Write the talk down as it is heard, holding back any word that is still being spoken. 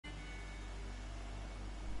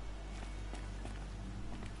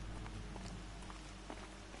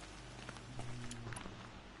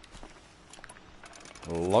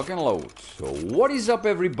Lock and load. So what is up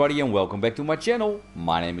everybody and welcome back to my channel.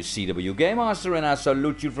 My name is ZWGamemaster and I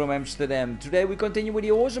salute you from Amsterdam. Today we continue with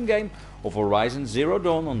the awesome game of Horizon Zero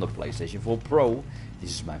Dawn on the PlayStation 4 Pro. This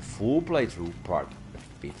is my full playthrough, part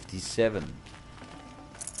 57.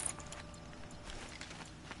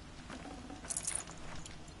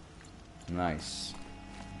 Nice.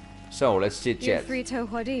 So let's chit chat. You're Frito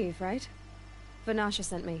Huadiv, right? Vanasha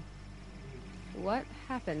sent me. What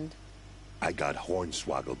happened? I got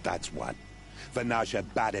hornswoggled, that's what. Vanasha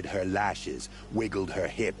batted her lashes, wiggled her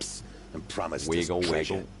hips, and promised us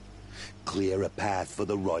treasure. Wiggle. Clear a path for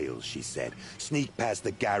the royals, she said. Sneak past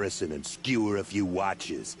the garrison and skewer a few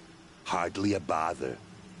watches. Hardly a bother.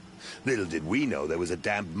 Little did we know there was a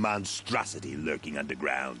damned monstrosity lurking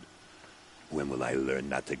underground. When will I learn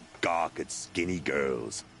not to gawk at skinny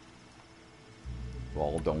girls?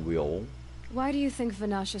 Well, don't we all? Why do you think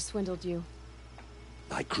Vanasha swindled you?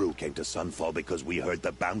 My crew came to Sunfall because we heard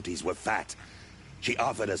the bounties were fat. She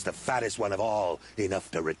offered us the fattest one of all,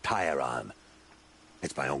 enough to retire on.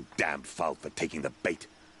 It's my own damned fault for taking the bait.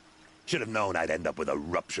 Should have known I'd end up with a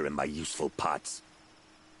rupture in my useful parts.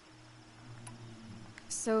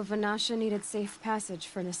 So Vanasha needed safe passage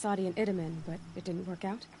for Nasadi and Idaman, but it didn't work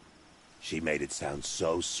out? She made it sound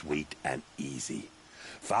so sweet and easy.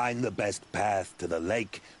 Find the best path to the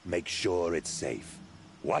lake, make sure it's safe.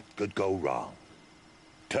 What could go wrong?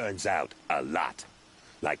 Turns out, a lot.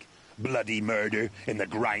 Like bloody murder in the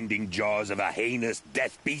grinding jaws of a heinous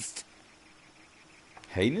death beast.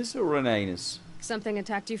 Heinous or an anus? Something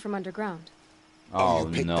attacked you from underground. Oh,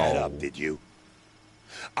 you picked no. that up, did you?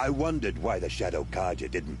 I wondered why the Shadow Kaja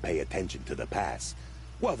didn't pay attention to the pass.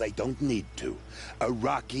 Well, they don't need to. A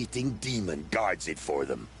rock-eating demon guards it for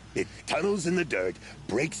them. It tunnels in the dirt,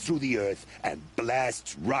 breaks through the earth, and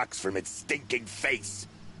blasts rocks from its stinking face.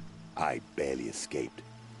 I barely escaped.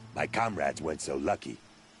 My comrades weren't so lucky.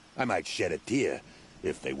 I might shed a tear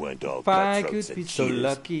if they weren't all If I cutthroats could and be so cheaters.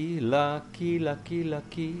 lucky.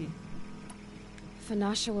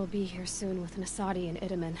 Vanasha will be here soon with Nasadi and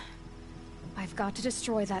Idaman. I've got to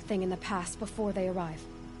destroy that thing in the past before they arrive.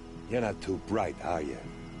 You're not too bright, are you?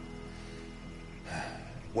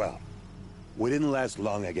 Well, we didn't last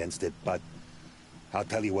long against it, but I'll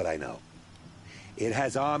tell you what I know. It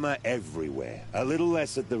has armor everywhere, a little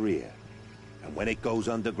less at the rear. And when it goes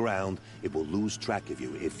underground, it will lose track of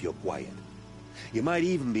you if you're quiet. You might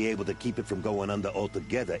even be able to keep it from going under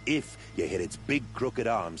altogether if you hit its big crooked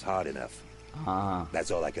arms hard enough. Ah,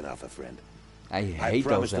 That's all I can offer, friend. I hate I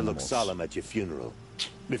promise those to look animals. solemn at your funeral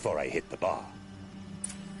before I hit the bar.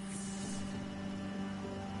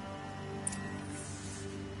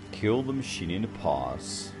 Kill the machine in the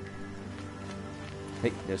pass.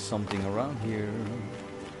 Hey, there's something around here.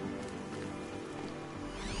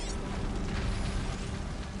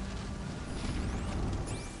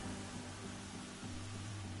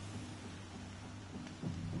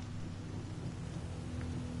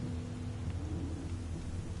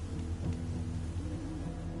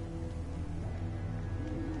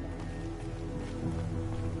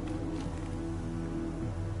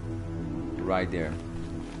 Right there.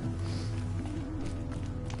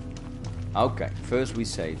 Okay, first we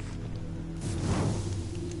save.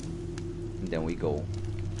 And then we go.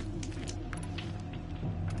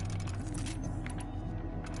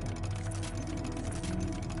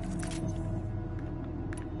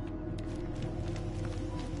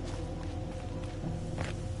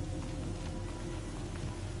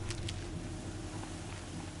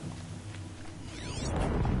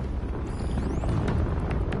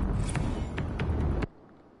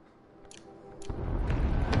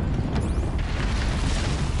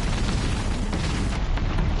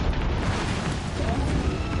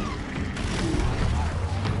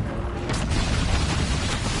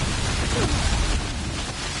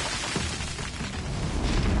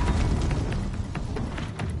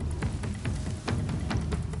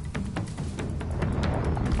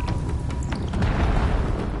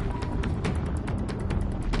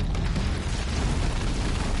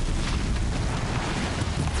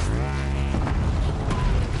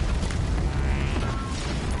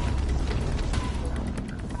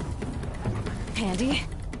 Handy?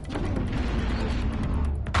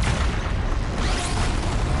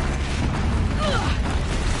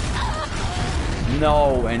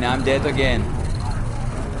 No, and I'm dead again.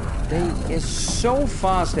 They are so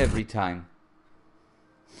fast every time.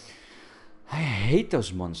 I hate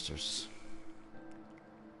those monsters.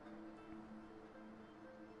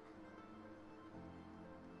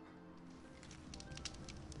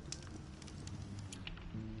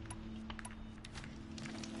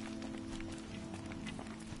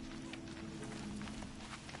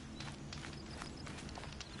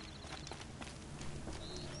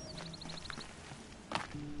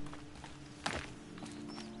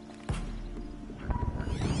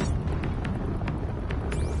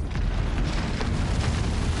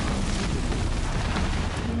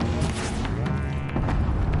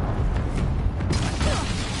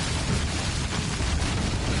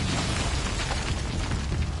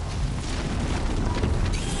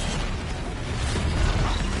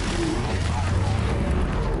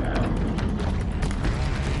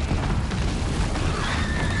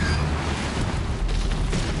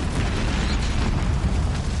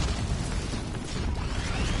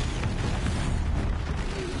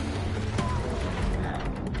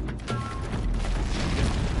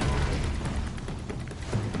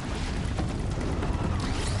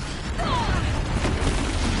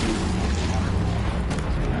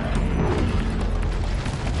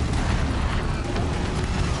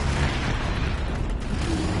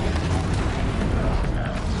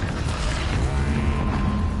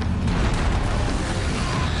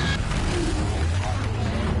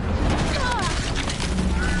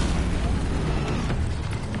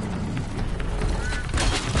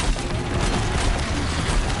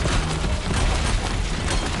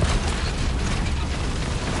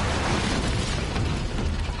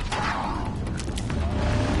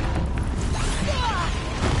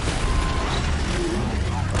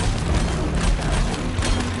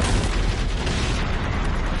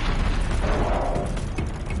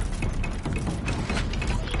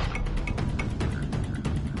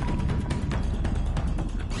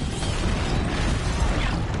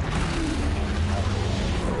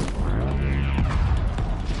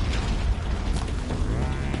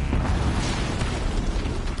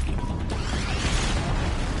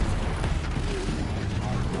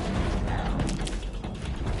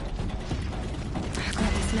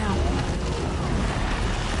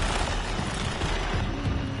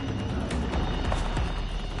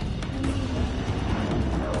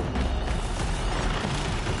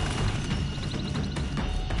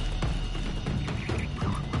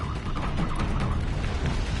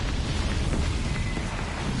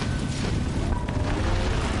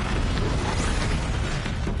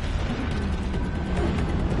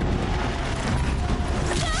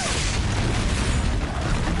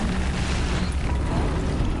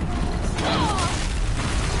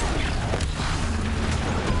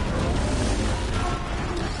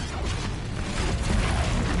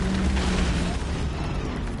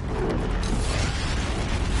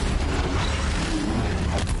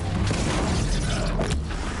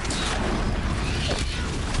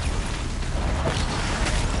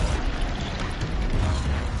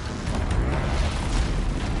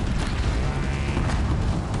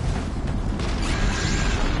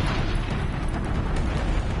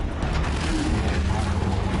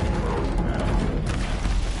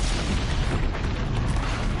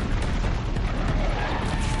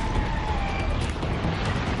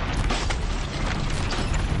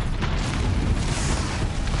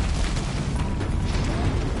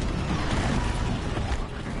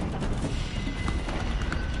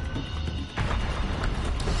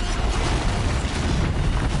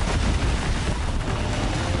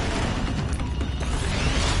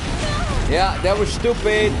 Yeah, that was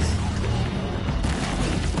stupid.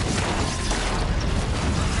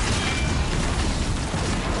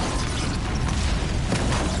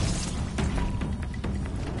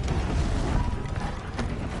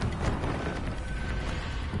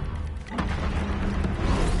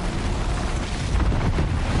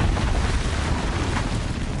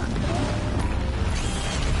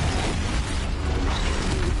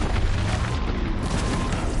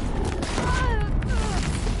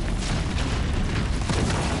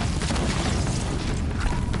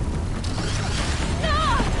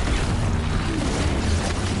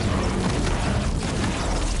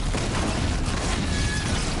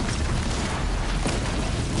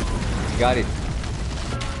 Got it.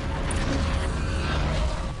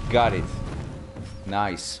 Got it.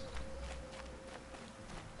 Nice.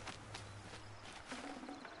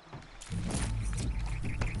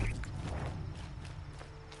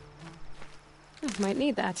 Might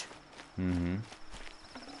need that. Mm-hmm.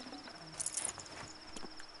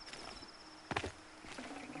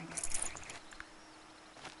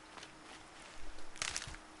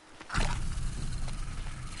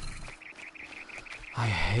 I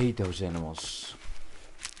hate those animals.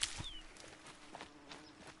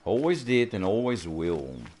 Always did and always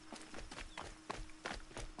will.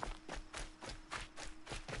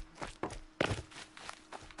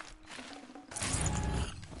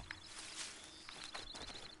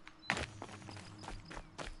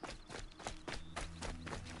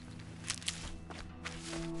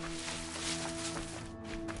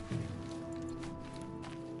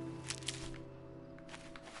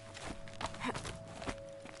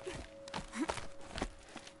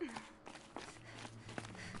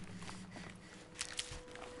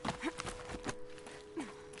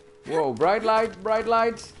 Whoa, bright light, bright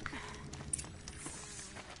light.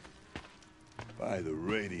 By the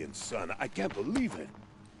radiant sun, I can't believe it.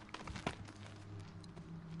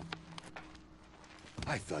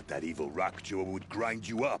 I thought that evil rock chewer would grind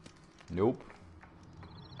you up. Nope.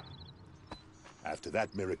 After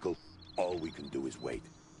that miracle, all we can do is wait.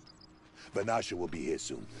 Vanasha will be here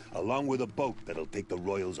soon, along with a boat that'll take the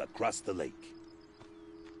royals across the lake.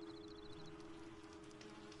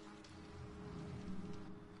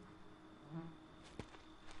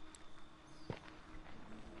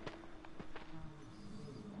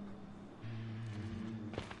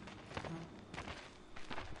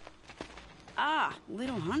 Ah,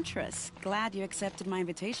 little huntress. Glad you accepted my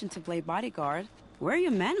invitation to play bodyguard. Where are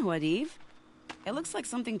your manhood, Eve? It looks like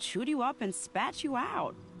something chewed you up and spat you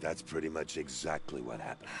out. That's pretty much exactly what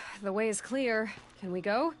happened. The way is clear. Can we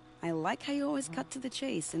go? I like how you always cut to the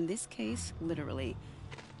chase, in this case, literally.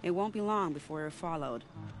 It won't be long before you're followed.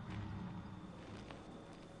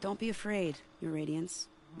 Don't be afraid, Your Radiance.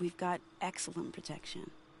 We've got excellent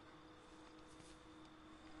protection.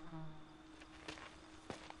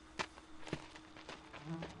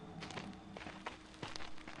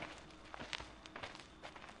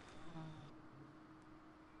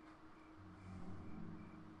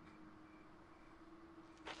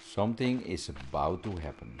 Something is about to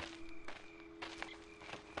happen.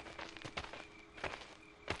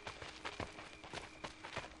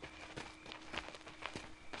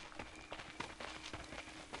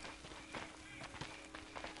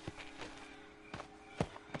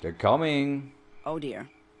 They're coming. Oh dear.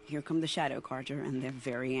 Here come the Shadow Carter, and they're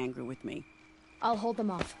very angry with me. I'll hold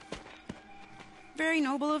them off. Very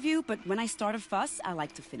noble of you, but when I start a fuss, I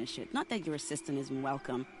like to finish it. Not that your assistant isn't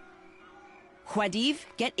welcome. Huadiv,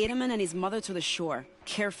 get Itaman and his mother to the shore.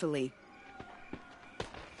 Carefully.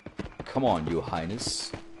 Come on, Your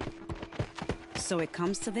Highness. So it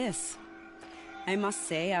comes to this. I must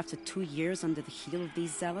say, after 2 years under the heel of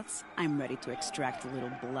these zealots, I'm ready to extract a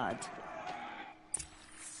little blood.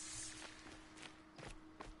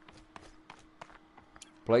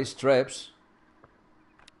 Place traps?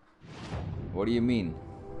 What do you mean?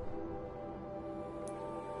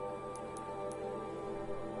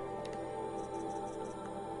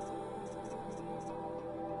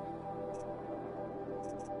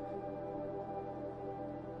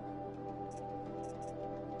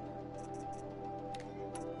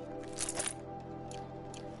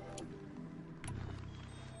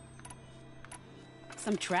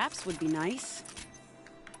 Some traps would be nice.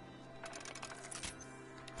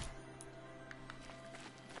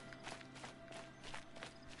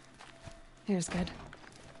 Here's good.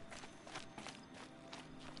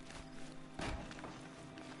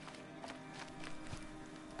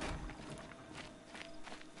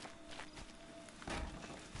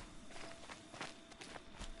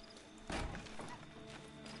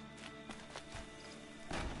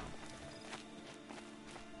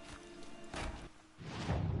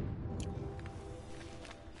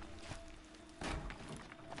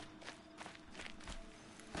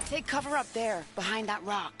 Take cover up there, behind that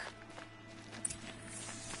rock.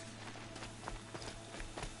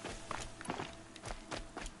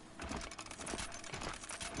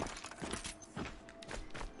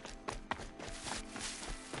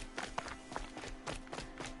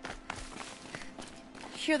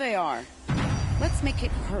 Here they are. Let's make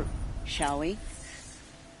it hurt, shall we?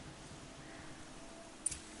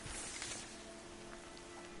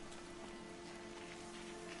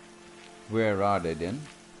 Where are they then?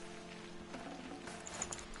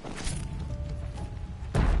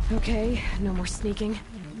 Okay, no more sneaking.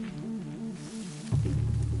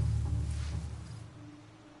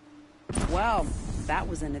 Well, that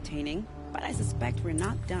was entertaining, but I suspect we're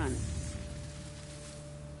not done.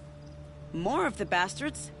 More of the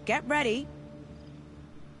bastards. Get ready.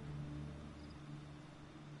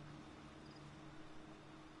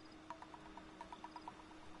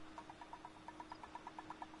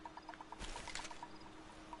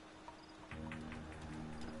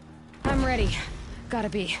 I'm ready. Gotta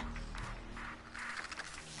be.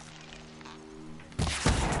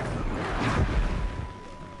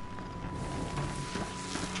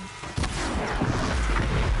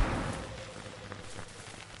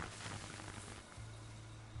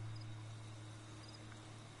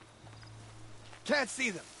 Can't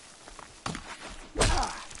see them.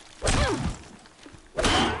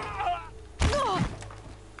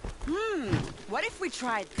 What if we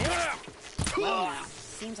tried this? Well, now,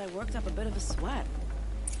 seems I worked up a bit of a sweat.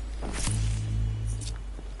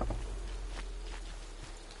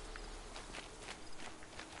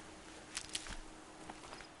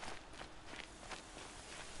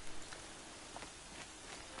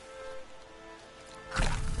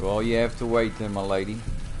 Well, you have to wait then, my lady.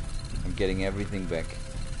 I'm getting everything back.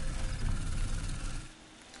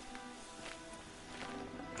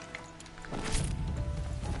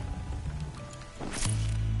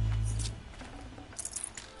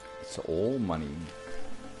 It's all money.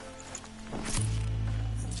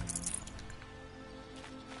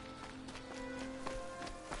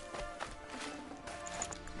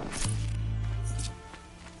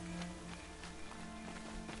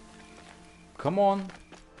 Come on.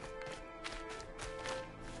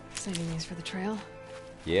 Saving these for the trail?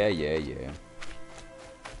 Yeah.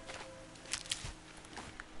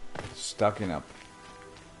 Stocking up.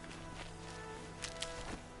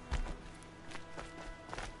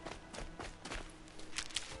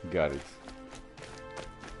 Got it.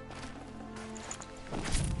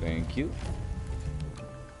 Thank you.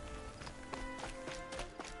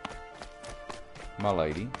 My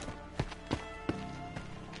lady.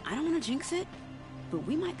 I don't want to jinx it, but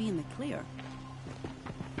we might be in the clear.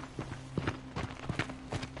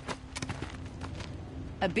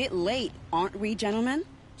 A bit late, aren't we, gentlemen?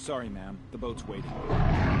 Sorry, ma'am. The boat's waiting.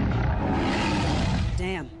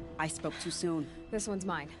 Damn, I spoke too soon. This one's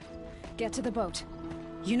mine. Get to the boat.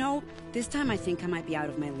 You know, this time I think I might be out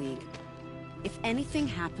of my league. If anything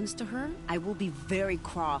happens to her, I will be very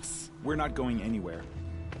cross. We're not going anywhere.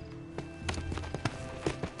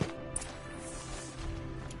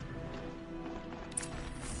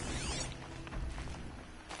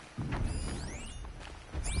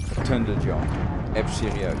 Thunder John. Even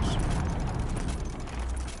serieus.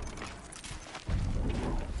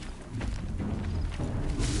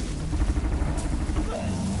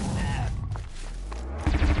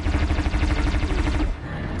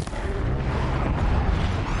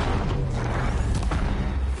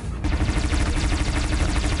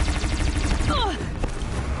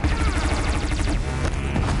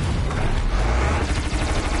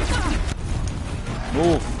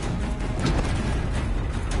 Move.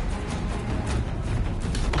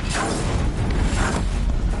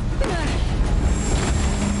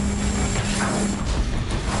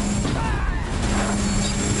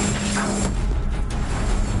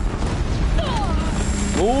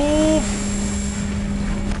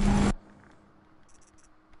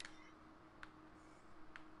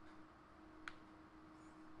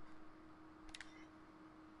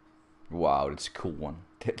 Wow, that's a cool one.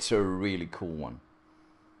 That's a really cool one.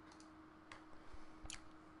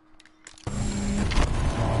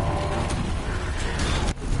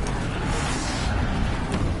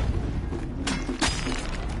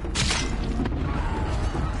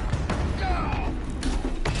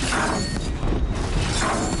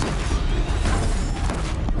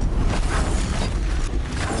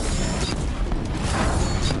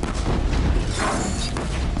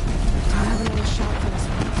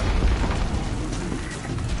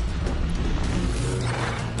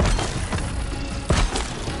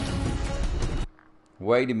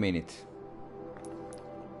 Wait a minute.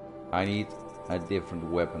 I need a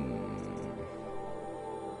different weapon.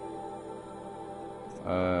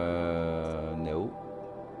 No.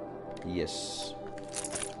 Yes.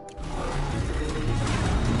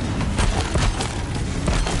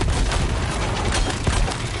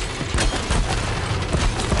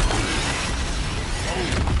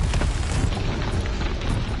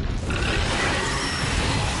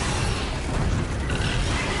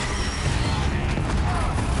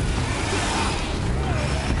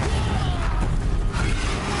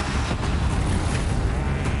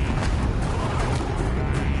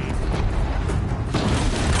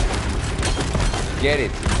 Get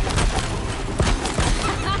it.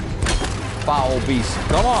 Foul beast.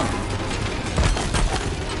 Come on.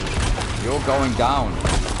 You're going down.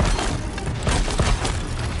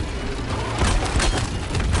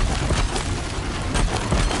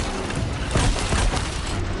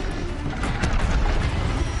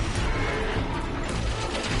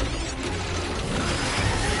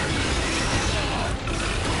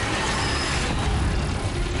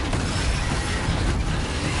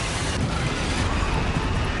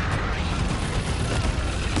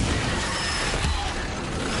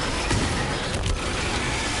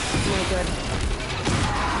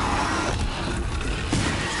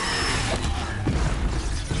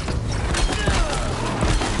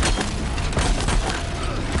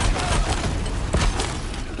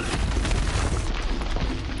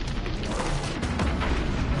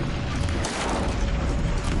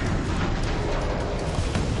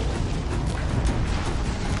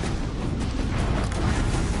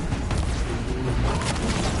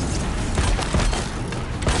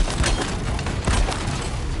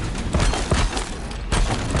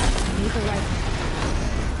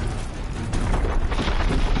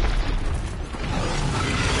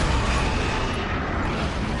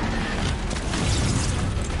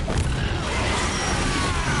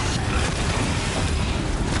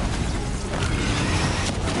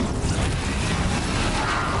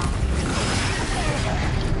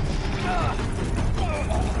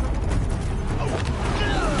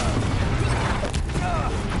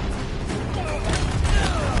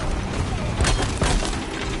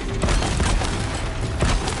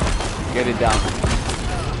 Get it down.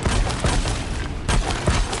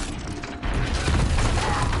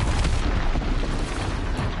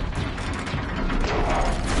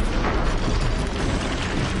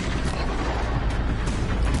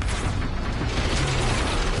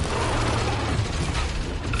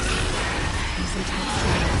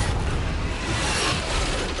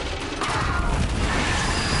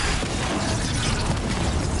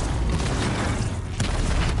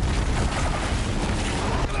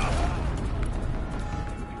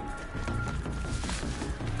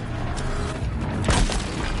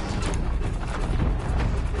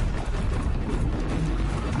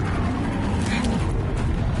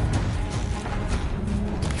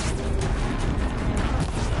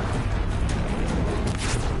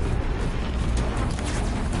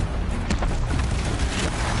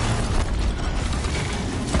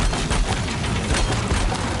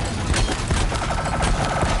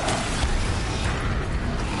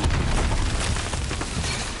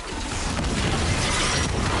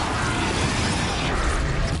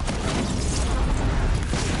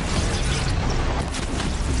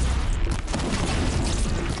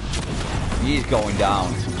 He's going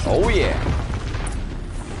down. Oh yeah.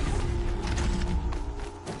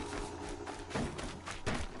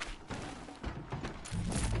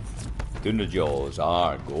 Thunder jaws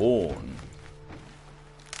are gone.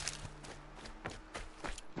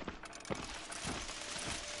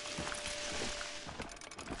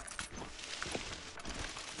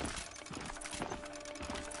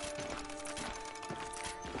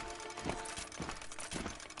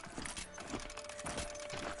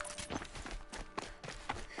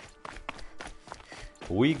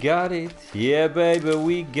 We got it. Yeah, baby,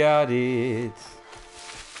 we got it.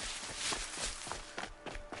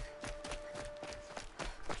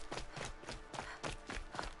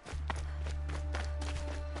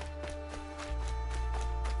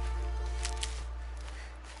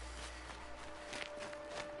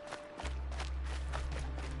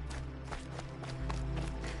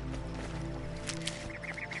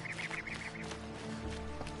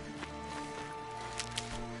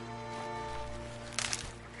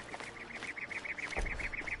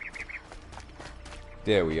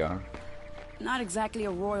 There we are. Not exactly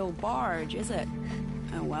a royal barge, is it?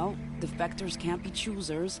 Oh well, defectors can't be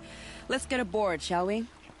choosers. Let's get aboard, shall we?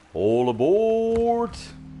 All aboard!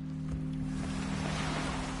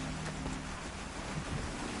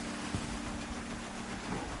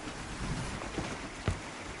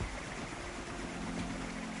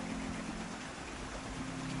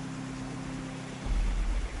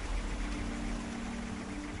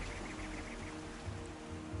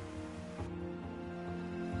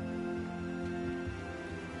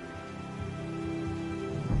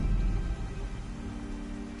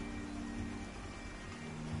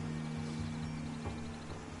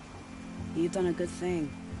 You've done a good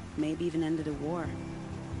thing. Maybe even ended a war.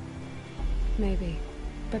 Maybe.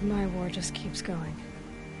 But my war just keeps going.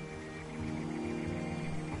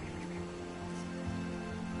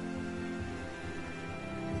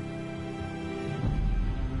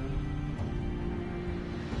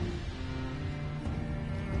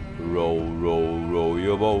 Row, row, row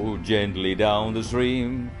your boat gently down the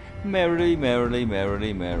stream. Merrily, merrily,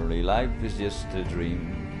 merrily, merrily, life is just a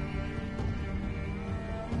dream.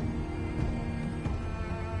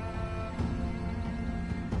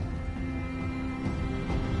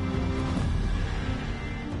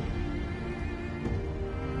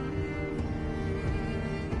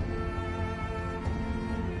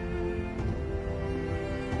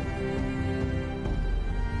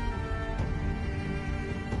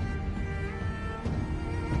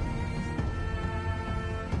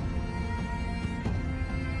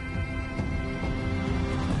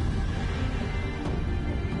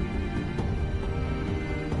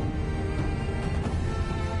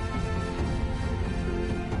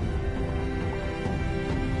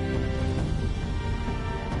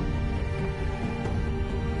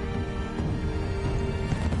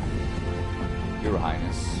 Your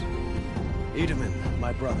Highness. Edaman,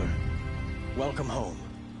 my brother, welcome home.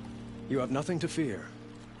 You have nothing to fear.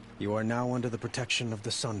 You are now under the protection of the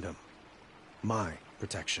Sundom. My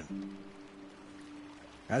protection.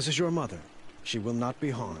 As is your mother, she will not be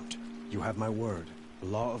harmed. You have my word, the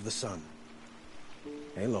law of the sun.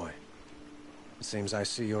 Aloy, it seems I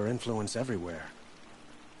see your influence everywhere.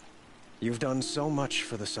 You've done so much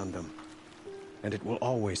for the Sundom, and it will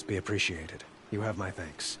always be appreciated. You have my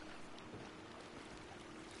thanks.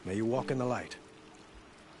 May you walk in the light.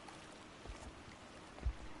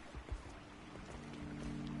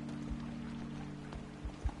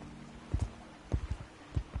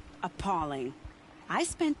 Appalling. I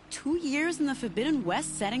spent 2 years in the Forbidden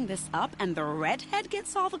West setting this up, and the redhead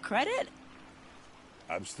gets all the credit?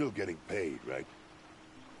 I'm still getting paid, right?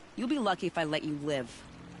 You'll be lucky if I let you live.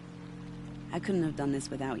 I couldn't have done this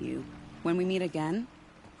without you. When we meet again,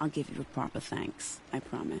 I'll give you a proper thanks. I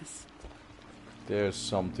promise. There's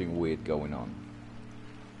something weird going on.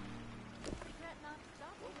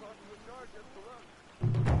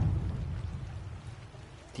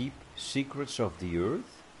 Deep secrets of the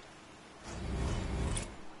earth?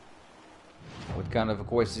 What kind of a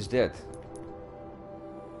quest is that?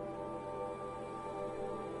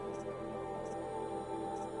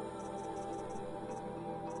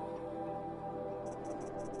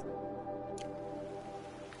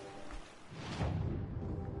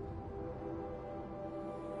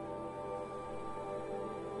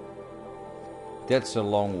 That's a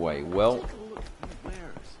long way. Well,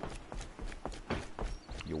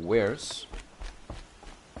 your wares.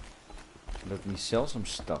 Let me sell some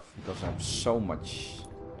stuff because I have so much.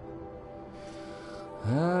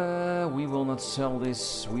 We will not sell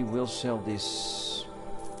this. We will sell this.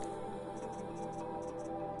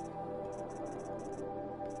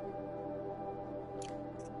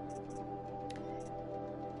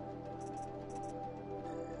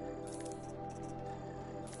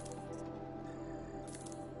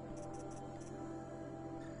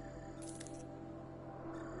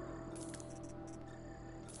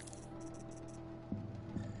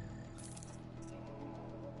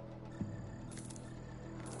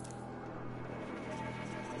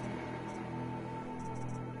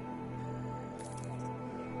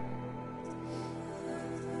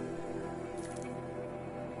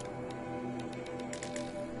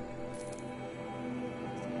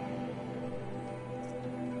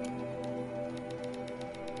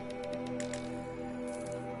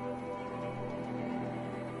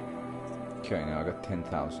 Okay, now I got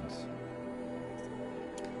 10,000.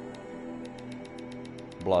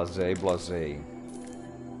 Blasé, blasé.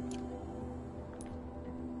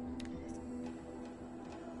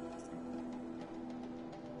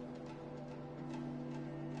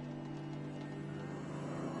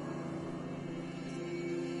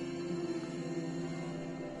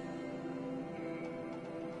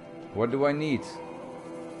 What do I need?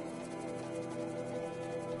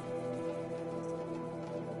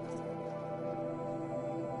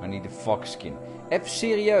 I need a fox skin. Even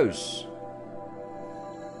serieus.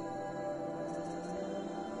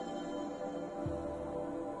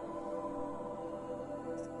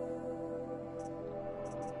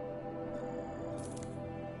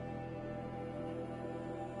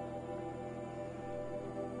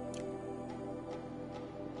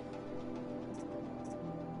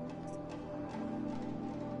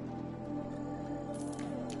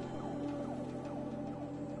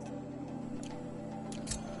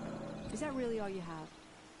 Is that really all you have?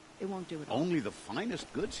 It won't do it all. Only the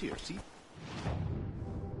finest goods here, see?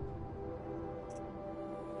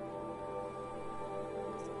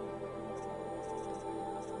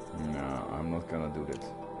 I'm not gonna do that.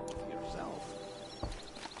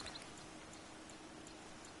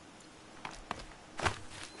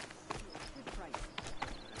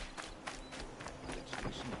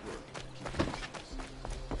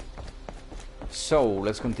 So,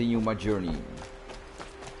 let's continue my journey.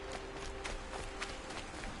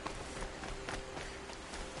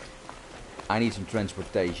 I need some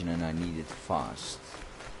transportation and I need it fast.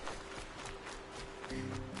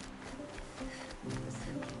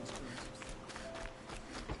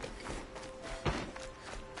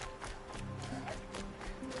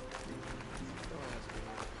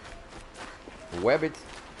 Web it.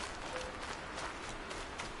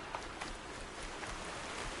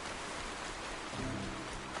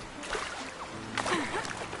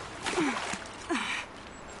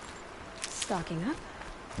 Stocking up.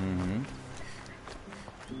 Mm-hmm.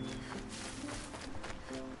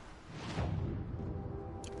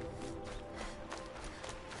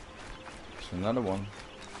 There's another one.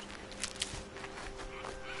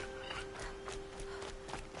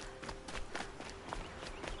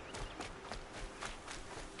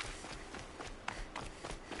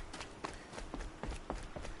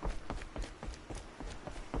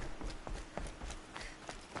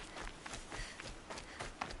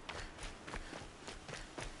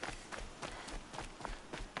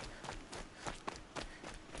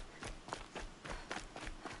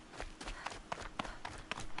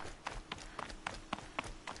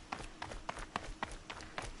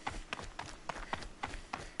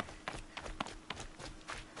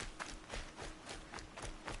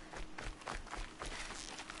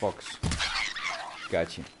 Fox.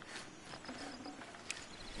 Gotcha.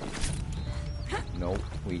 No,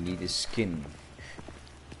 we need his skin.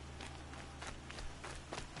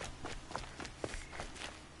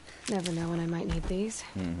 Never know when I might need these.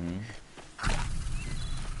 Mm-hmm.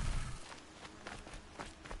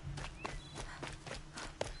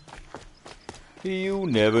 You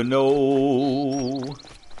never know.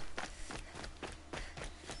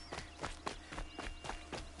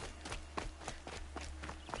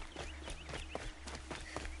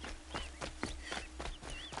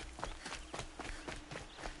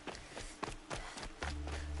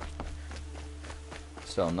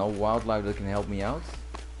 So, no wildlife that can help me out?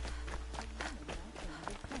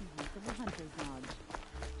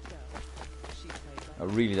 I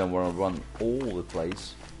really don't want to run all the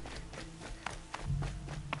place.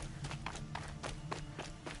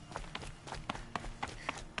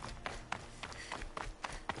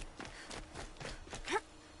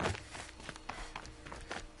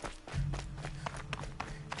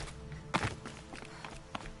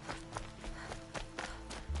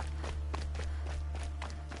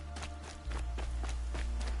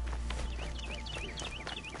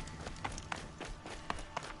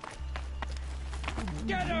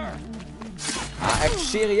 Ah, echt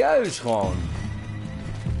serieus gewoon.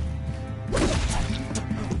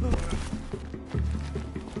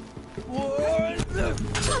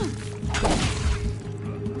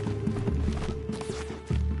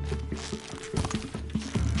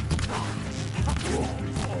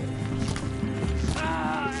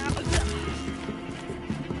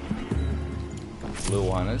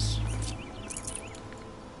 Lul Hannes.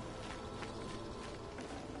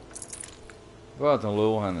 Wat een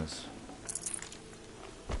lul Hannes.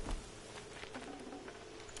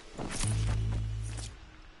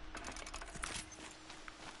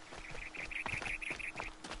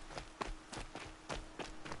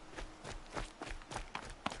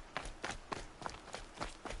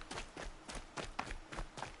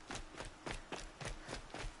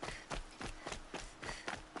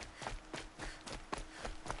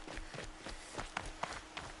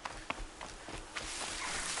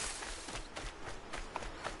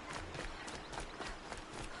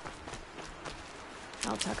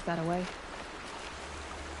 I'll tuck that away.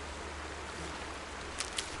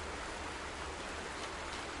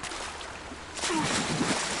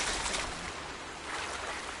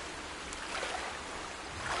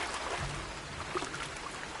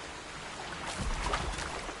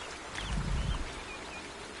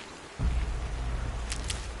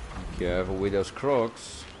 Be careful with those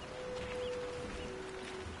crocs.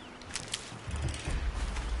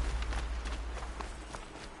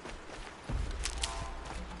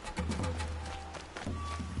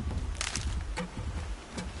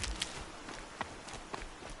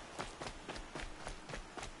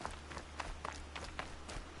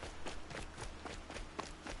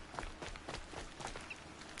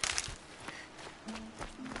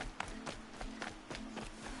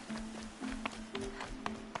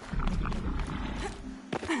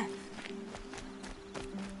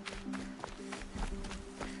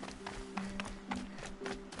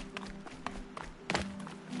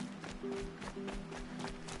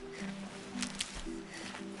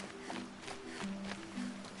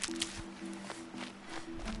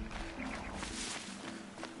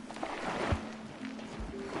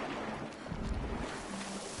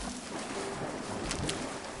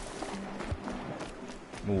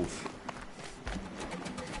 Move.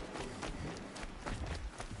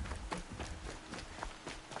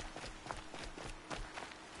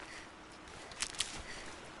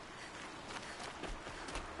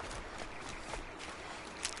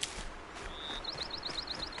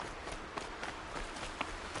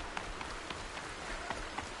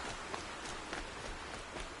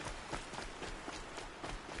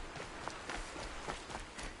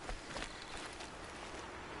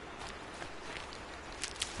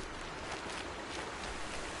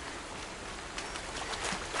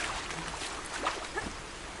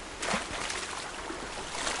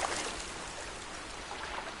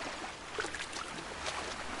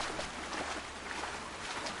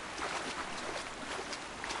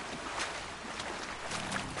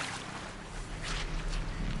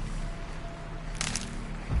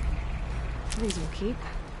 These will keep.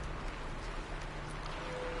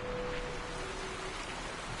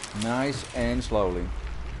 Nice and slowly.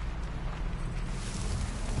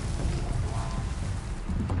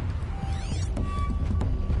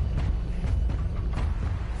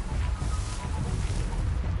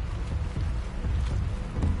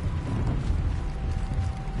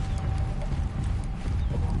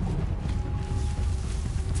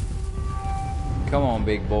 Come on,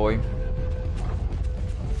 big boy.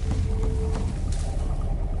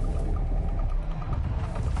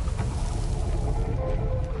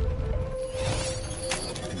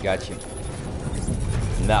 Gotcha.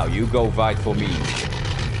 Now you go fight for me.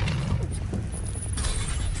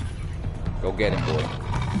 Go get him, boy.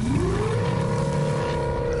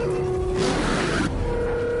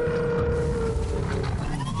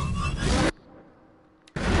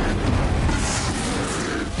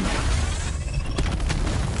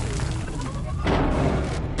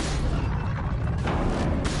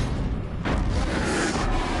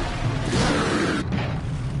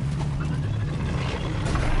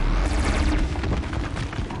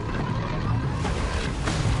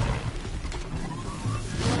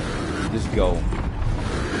 Just go.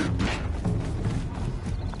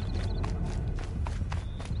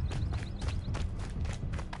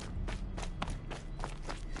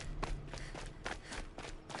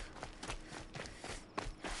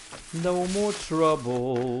 No more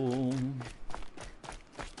trouble.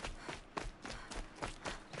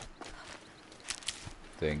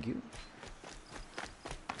 Thank you.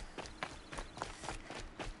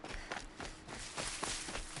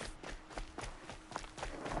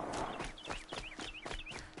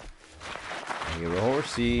 You're a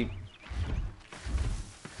horsey.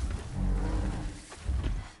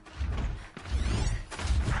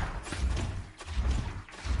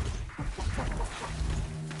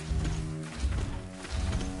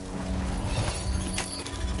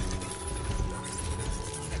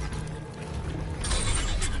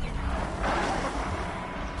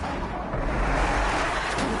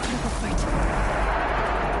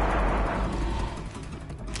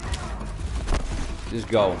 Just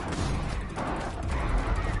go.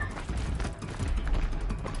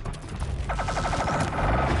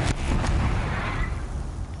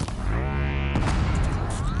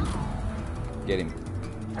 Get him.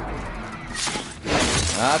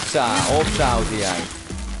 Optauzie jij.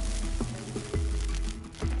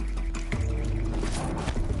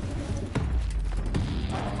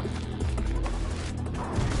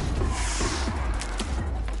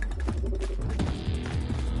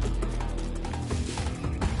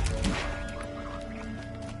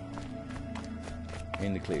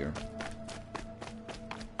 In the clear.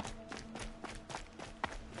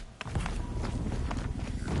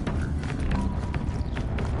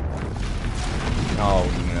 Oh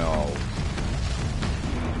no.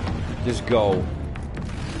 Just go.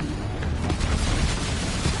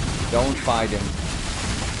 Don't fight him.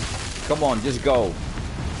 Come on, just go.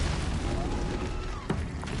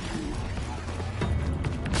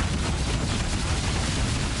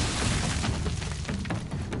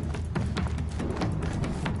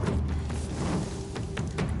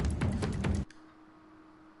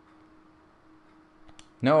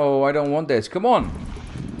 No, I don't want this. Come on.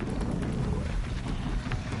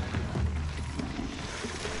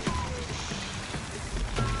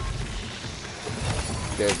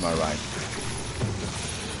 There's my ride.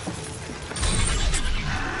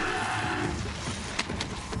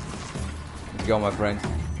 Let's go, my friend.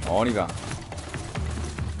 On y va.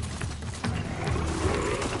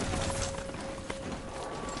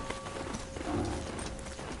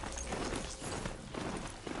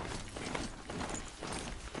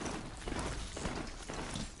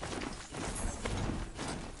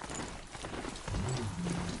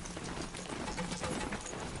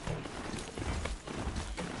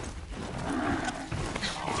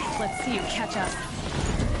 see you catch us.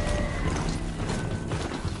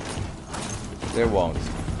 There won't.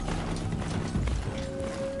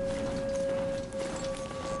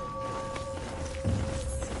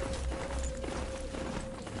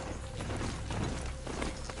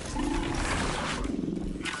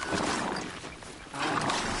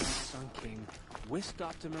 Sun King, whisked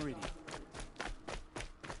off to Meridian.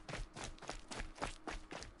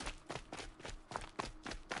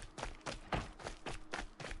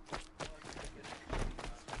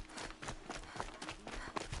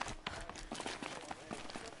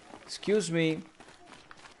 Excuse me.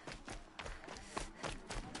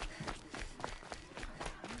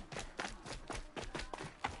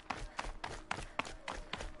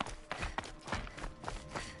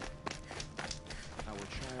 Our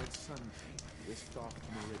child Sun King, whisked off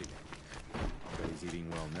to Meridian. I bet he's eating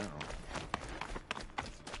well now.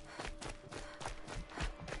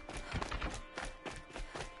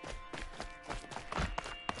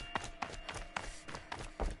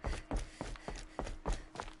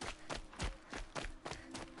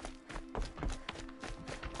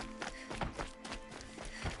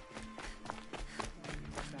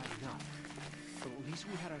 Bad enough. But at least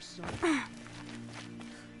we had our son.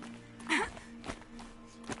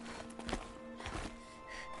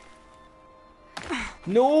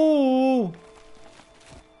 No!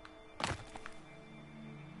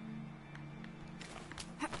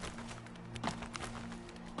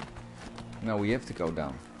 Now we have to go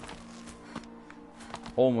down.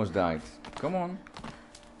 Almost died. Come on.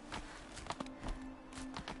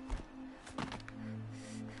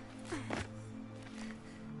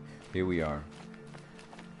 Here we are.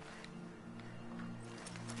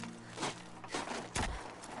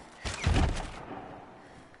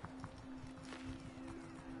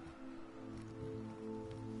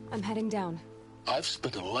 I'm heading down. I've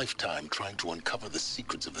spent a lifetime trying to uncover the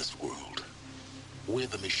secrets of this world. Where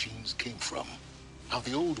the machines came from. How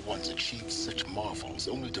the old ones achieved such marvels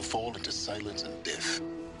only to fall into silence and death.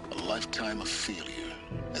 A lifetime of failure.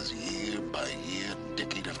 As year by year,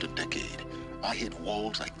 decade after decade, I hit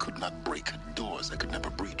walls I could not break, doors I could never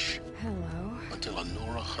breach. Hello. Until a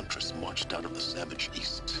Nora huntress marched out of the savage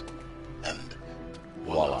east. And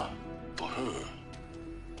Voila. for her,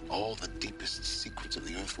 all the deepest secrets of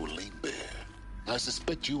the earth were laid bare. I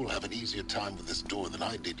suspect you will have an easier time with this door than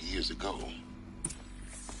I did years ago.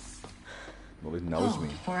 Well, it knows me.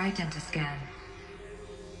 For identiscan.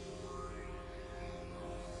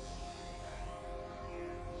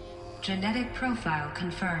 Genetic profile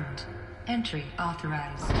confirmed. Entry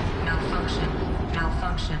authorized. Malfunction.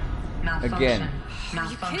 Malfunction. Malfunction. Again.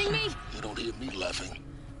 Malfunction. Are you kidding me? You don't hear me laughing.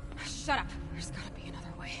 Shut up. There's gotta be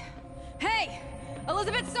another way. Hey!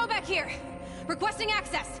 Elizabeth Sobek here! Requesting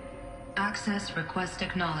access! Access request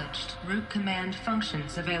acknowledged. Root command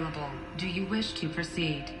functions available. Do you wish to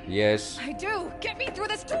proceed? Yes. I do! Get me through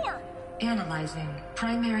this door! Analyzing.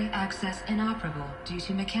 Primary access inoperable due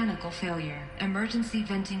to mechanical failure. Emergency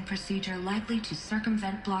venting procedure likely to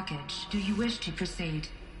circumvent blockage. Do you wish to proceed?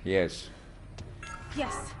 Yes.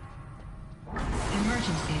 Yes.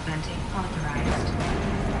 Emergency venting authorized.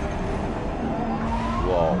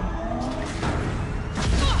 Whoa.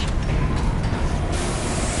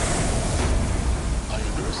 I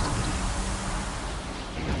underestimated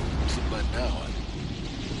you. So by now,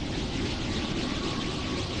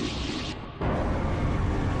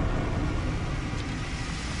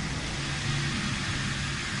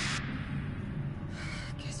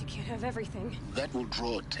 Guess you can't have everything. that will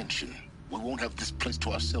draw attention. We won't have this place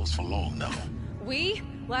to ourselves for long now. We?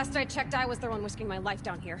 Last I checked, I was the one risking my life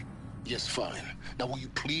down here. Yes, fine. Now will you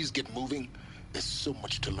please get moving? There's so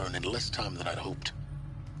much to learn in less time than I'd hoped.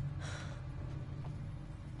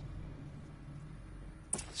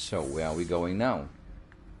 So, where are we going now?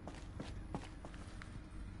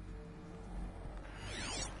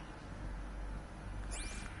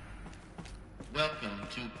 Welcome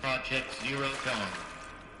to Project Zero Dawn.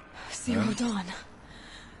 Zero Dawn.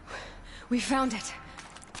 We found it.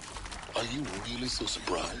 Are you really so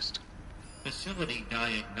surprised? Facility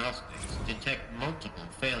diagnostics detect multiple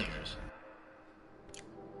failures.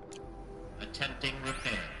 Attempting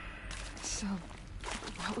repair. So,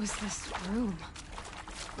 what was this room?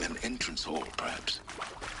 An entrance hall, perhaps.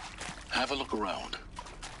 Have a look around.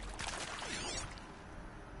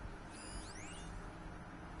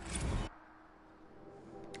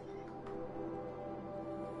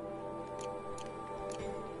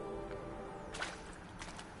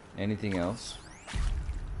 Anything else?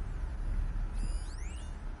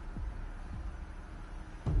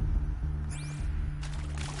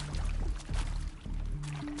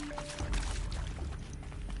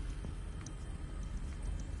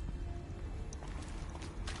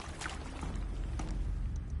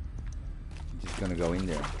 gonna go in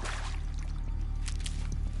there.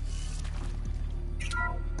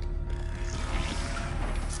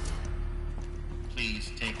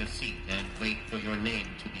 Please take a seat and wait for your name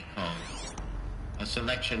to be called. A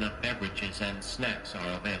selection of beverages and snacks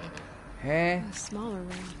are available. Hey? A smaller room.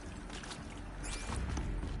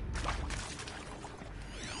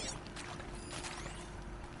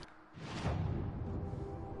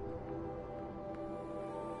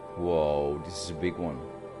 Whoa, this is a big one.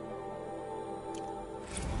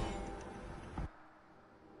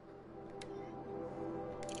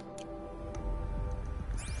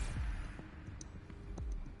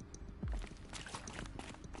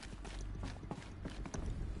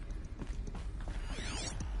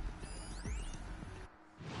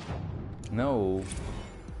 No.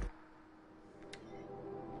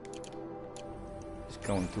 It's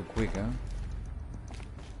going too quick, huh?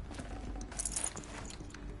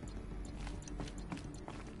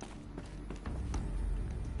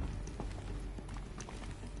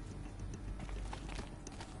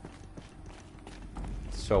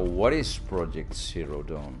 So what is Project Zero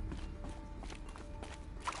Dawn?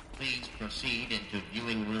 Please proceed into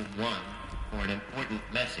viewing room 1 for an important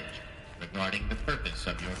message regarding the purpose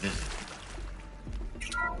of your visit.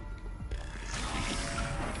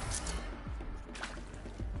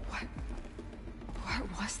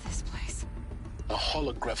 What was this place? A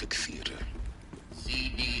holographic theater.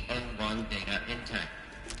 ZWGamemaster data intact.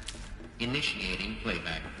 Initiating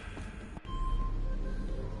playback.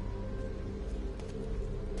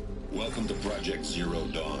 Welcome to Project Zero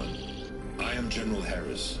Dawn. I am General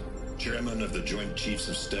Harris, Chairman of the Joint Chiefs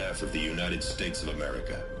of Staff of the United States of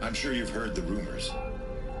America. I'm sure you've heard the rumors.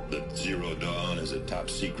 That Zero Dawn is a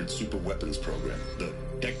top-secret super-weapons program. The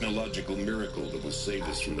technological miracle that will save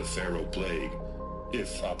us from the Pharaoh Plague,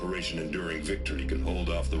 if Operation Enduring Victory can hold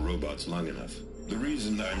off the robots long enough. The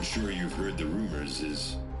reason I'm sure you've heard the rumors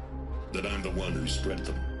is that I'm the one who spread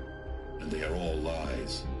them. And they are all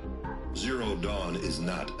lies. Zero Dawn is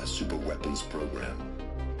not a super weapons program,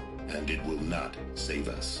 and it will not save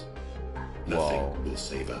us. Nothing will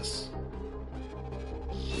save us.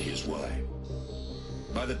 Here's why.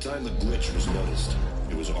 By the time the glitch was noticed,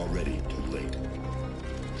 it was already too late.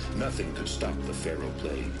 Nothing could stop the Pharaoh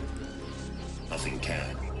Plague. Nothing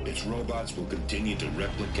can. Its robots will continue to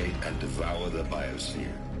replicate and devour the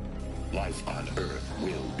biosphere. Life on Earth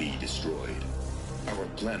will be destroyed. Our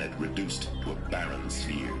planet reduced to a barren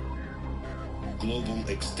sphere. Global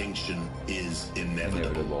extinction is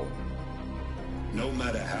inevitable. No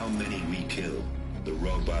matter how many we kill, the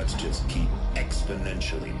robots just keep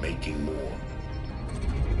exponentially making more.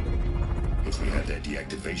 If we had their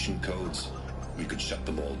deactivation codes, we could shut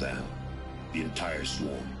them all down. The entire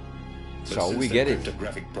swarm. But so we get it.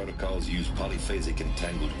 Cryptographic protocols use polyphasic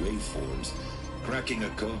entangled waveforms. Cracking a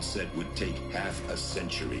code set would take half a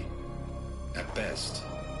century. At best,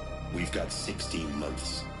 we've got 16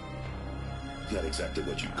 months. Not exactly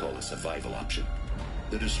what you'd call a survival option.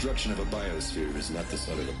 The destruction of a biosphere is not the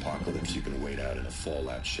sort of apocalypse you can wait out in a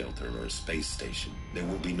fallout shelter or a space station. There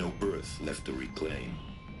will be no Earth left to reclaim.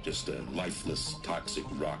 Just a lifeless, toxic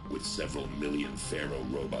rock with several million Pharaoh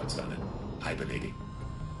robots on it, hibernating,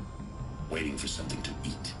 waiting for something to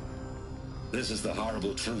eat. This is the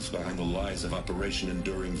horrible truth behind the lies of Operation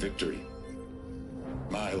Enduring Victory.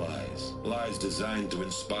 My lies. Lies designed to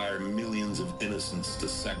inspire millions of innocents to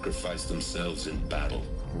sacrifice themselves in battle.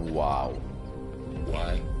 Wow.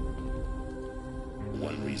 Why?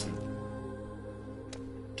 One reason.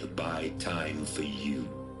 To buy time for you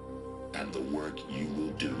and the work you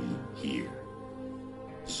will do here.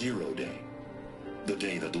 Zero Day, the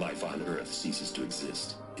day that life on Earth ceases to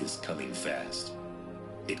exist, is coming fast.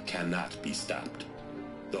 It cannot be stopped.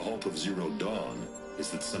 The hope of Zero Dawn is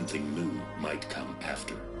that something new might come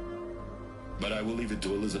after. But I will leave it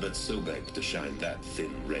to Elizabeth Sobek to shine that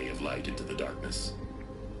thin ray of light into the darkness.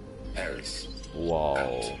 Harris. Wow.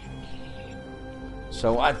 Out.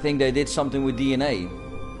 So I think they did something with DNA.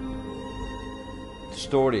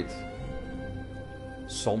 Stored it.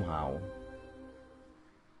 Somehow.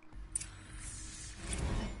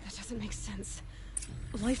 That doesn't make sense.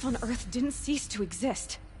 Life on Earth didn't cease to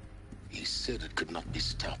exist. He said it could not be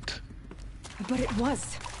stopped. But it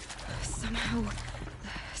was. Somehow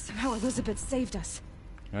Elizabeth saved us.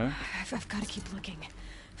 Huh? I've got to keep looking.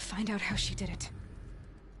 Find out how she did it.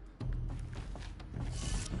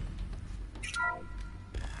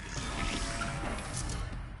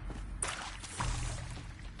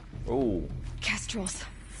 Oh. Kestrels.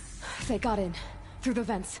 They got in. Through the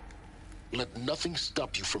vents. Let nothing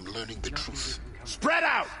stop you from learning the truth. Spread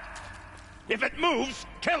out! If it moves,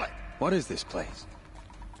 kill it! What is this place?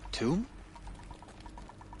 Tomb?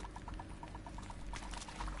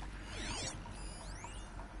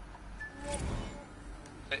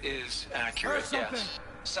 is accurate, yes.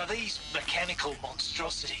 So these mechanical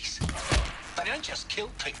monstrosities, they don't just kill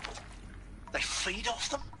people, they feed off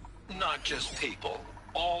them? Not just people,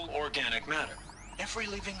 all organic matter. Every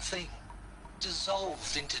living thing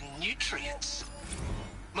dissolved into nutrients.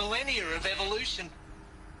 Millennia of evolution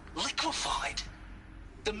liquefied.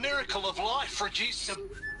 The miracle of life reduced to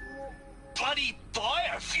bloody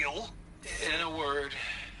biofuel. In a word,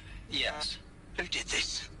 yes. Who did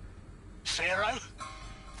this? Pharaoh?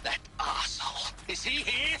 That arsehole. Is he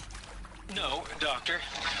here? No, Doctor.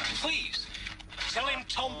 Please, tell him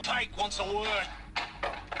Tom Pike wants a word.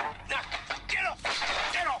 Now, get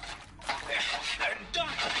off! Get off!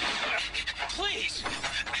 Doctor, please!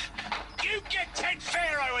 You get Ted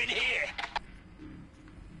Pharaoh in here!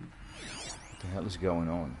 What the hell is going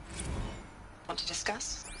on? Want to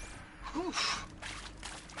discuss? Whew.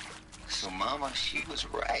 So Mama, she was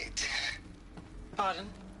right. Pardon?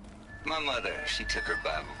 My mother, she took her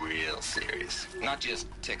Bible real serious. Not just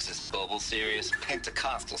Texas Bible serious,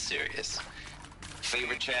 Pentecostal serious.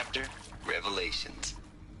 Favorite chapter? Revelations.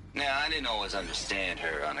 Now, I didn't always understand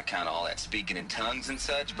her on account of all that speaking in tongues and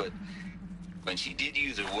such, but when she did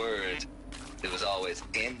use her words, there was always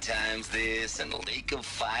end times this and lake of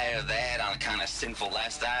fire that on account of sinful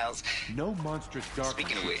lifestyles. No monstrous darkness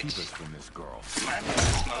Speaking of will which, keep us from this girl. Mind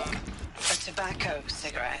if I smoke? A tobacco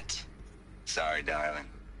cigarette. Sorry, darling.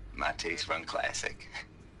 My taste run classic.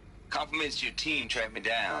 Compliments to your team tracked me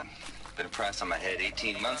down. Been a price on my head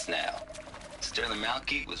 18 months now. Sterling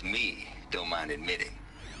Malky was me, don't mind admitting.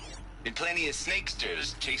 Been plenty of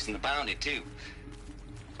snakesters chasing the bounty too.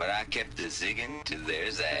 But I kept the zigging to their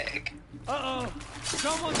zag. Uh-oh!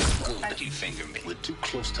 Someone! Good you finger me. We're too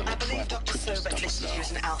close to I believe Dr. Sobert listed you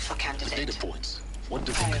as an alpha candidate. The data points. What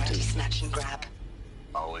does it Priority contain? snatch and grab.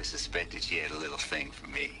 Always suspected she had a little thing for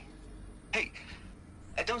me. Hey,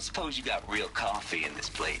 I don't suppose you got real coffee in this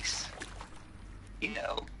place. You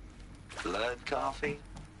know, blood coffee?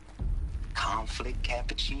 Conflict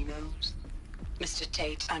cappuccinos? Mr.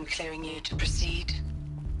 Tate, I'm clearing you to proceed.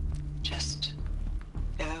 Just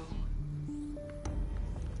go.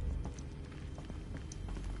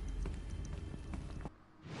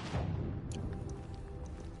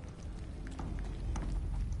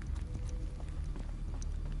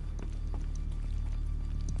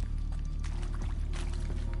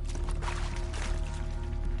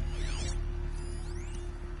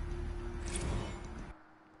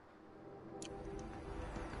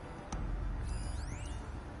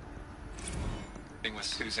 With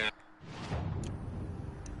Suzanne.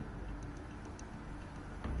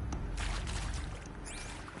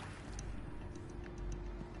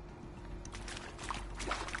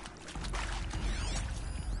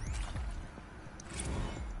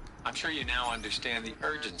 I'm sure you now understand the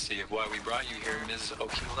urgency of why we brought you here, Ms.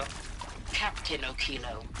 Okilo. Captain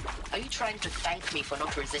Okilo, are you trying to thank me for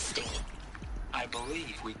not resisting? I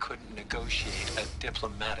believe we couldn't negotiate a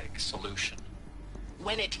diplomatic solution.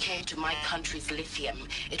 When it came to my country's lithium,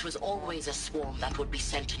 it was always a swarm that would be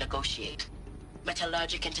sent to negotiate.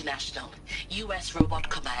 Metallurgic International, U.S. Robot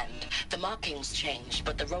Command. The markings changed,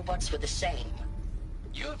 but the robots were the same.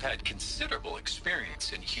 You have had considerable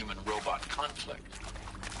experience in human-robot conflict.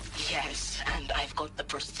 Yes, and I've got the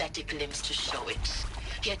prosthetic limbs to show it.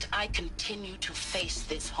 Yet I continue to face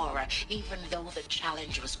this horror, even though the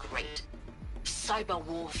challenge was great. Cyber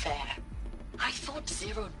warfare. I thought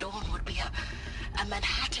Zero Dawn would be a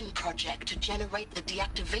Manhattan project to generate the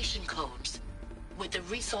deactivation codes. With the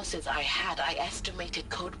resources I had, I estimated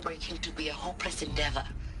code breaking to be a hopeless endeavor.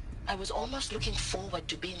 I was almost looking forward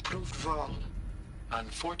to being proved wrong.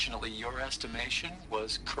 Unfortunately, your estimation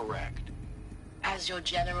was correct. As your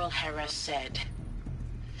General Harris said.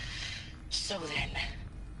 So then,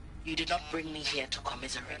 you did not bring me here to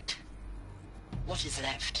commiserate. What is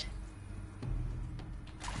left?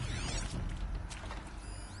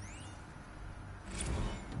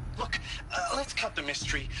 Look, let's cut the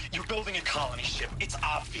mystery. You're building a colony ship. It's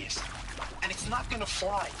obvious. And it's not gonna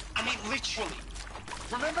fly. I mean, literally.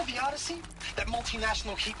 Remember the Odyssey? That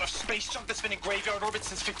multinational heap of space junk that's been in graveyard orbit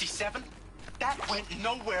since '57? That went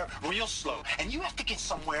nowhere real slow. And you have to get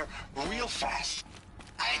somewhere real fast.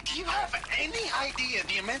 Do you have any idea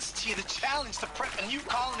the immensity of the challenge to prep a new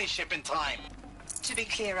colony ship in time? To be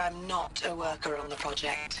clear, I'm not a worker on the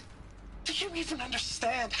project. Do you even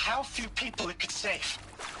understand how few people it could save?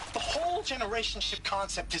 The whole generation ship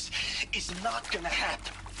concept is not gonna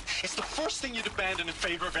happen. It's the first thing you'd abandon in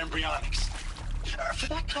favor of embryonics. For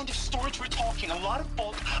that kind of storage, we're talking a lot of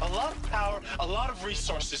bulk, a lot of power, a lot of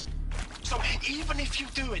resources. So even if you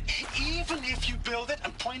do it, even if you build it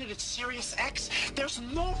and point it at Sirius X, there's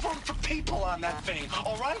no room for people on that thing,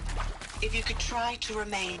 all right? If you could try to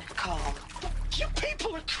remain calm. You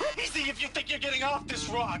people are crazy if you think you're getting off this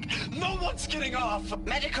rock. No one's getting off.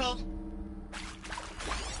 Medical.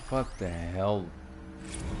 What the hell?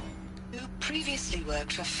 Who previously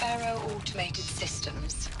worked for Faro Automated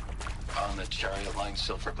Systems. On the chariot line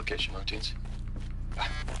self-replication routines.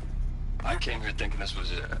 I came here thinking this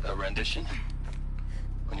was a rendition.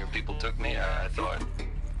 When your people took me, I thought,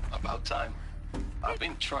 about time. I've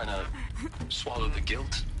been trying to swallow the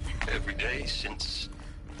guilt every day since...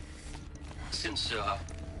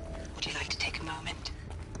 Would you like to take a moment?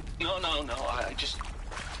 No, I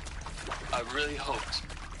really hoped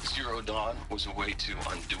Zero Dawn was a way to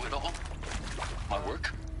undo it all. My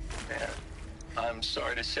work. And I'm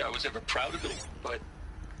sorry to say I was ever proud of it, but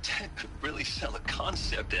Ted could really sell a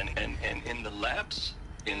concept, and in the labs,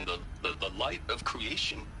 in the light of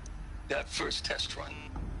creation, that first test run,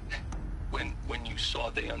 when you saw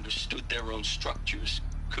they understood their own structures,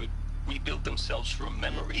 could rebuild themselves from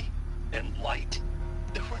memory and light,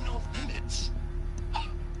 there were no limits.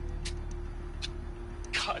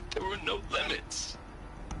 God, there were no limits.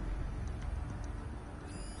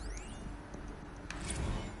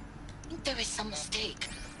 I think there is some mistake.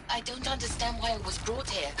 I don't understand why I was brought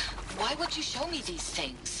here. Why would you show me these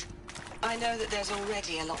things? I know that there's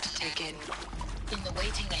already a lot to take in. In the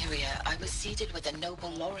waiting area, I was seated with a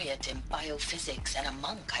Nobel laureate in biophysics and a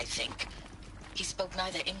monk, I think. He spoke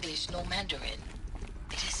neither English nor Mandarin.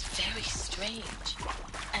 It is very strange.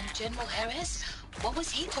 And General Harris? What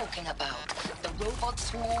was he talking about? The robot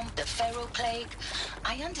swarm, the Pharaoh plague?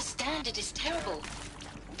 I understand it is terrible,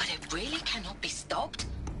 but it really cannot be stopped?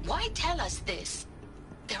 Why tell us this?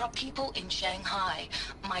 There are people in Shanghai,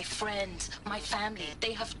 my friends, my family.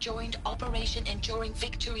 They have joined Operation Enduring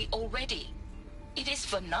Victory already. It is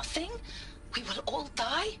for nothing? We will all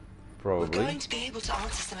die? Probably. We're going to be able to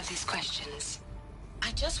answer some of these questions.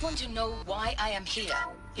 I just want to know why I am here.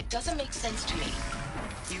 It doesn't make sense to me.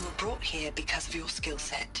 You were brought here because of your skill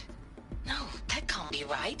set. No, that can't be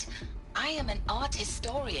right. I am an art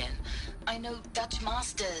historian. I know Dutch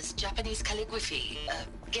masters, Japanese calligraphy,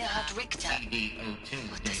 Gerhard Richter.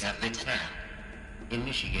 CD02 data been found.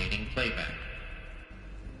 Initiating playback.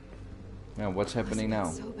 Now, what's happening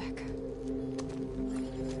now?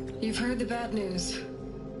 You've heard the bad news,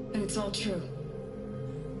 and it's all true.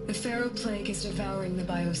 The Pharaoh plague is devouring the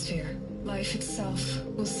biosphere. Life itself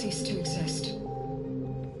will cease to exist.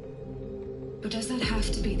 But does that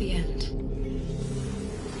have to be the end?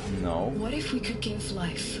 No. What if we could give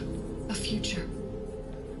life a future?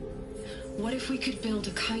 What if we could build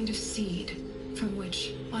a kind of seed from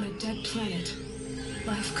which, on a dead planet,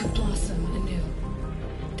 life could blossom anew?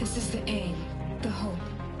 This is the aim, the hope,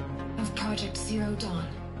 of Project Zero Dawn.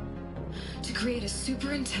 To create a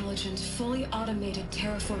super-intelligent, fully automated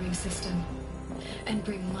terraforming system and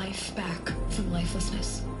bring life back from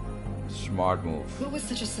lifelessness. Smart move. What would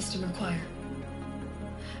such a system require?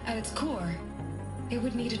 At its core, it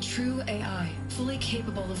would need a true AI, fully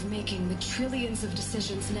capable of making the trillions of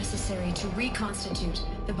decisions necessary to reconstitute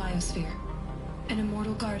the biosphere. An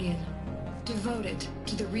immortal guardian, devoted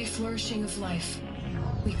to the reflourishing of life.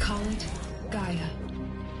 We call it Gaia.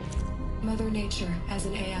 Mother Nature as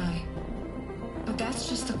an AI. But that's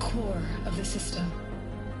just the core of the system.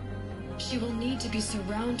 She will need to be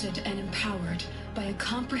surrounded and empowered by a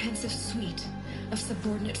comprehensive suite of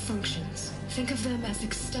subordinate functions. Think of them as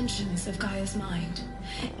extensions of Gaia's mind,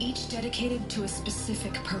 each dedicated to a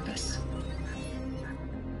specific purpose.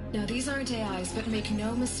 Now, these aren't AIs, but make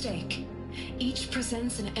no mistake, each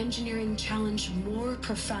presents an engineering challenge more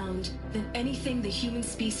profound than anything the human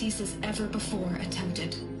species has ever before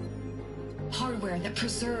attempted. Hardware that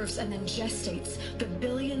preserves and then gestates the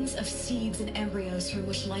billions of seeds and embryos from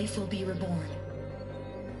which life will be reborn.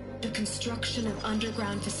 The construction of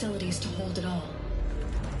underground facilities to hold it all.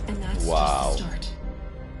 And that's just the start.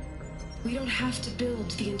 We don't have to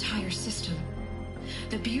build the entire system.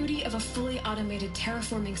 The beauty of a fully automated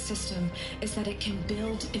terraforming system is that it can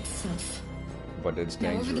build itself. But it's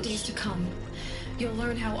dangerous. Now, over the days to come, you'll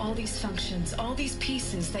learn how all these functions, all these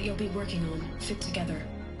pieces that you'll be working on, fit together.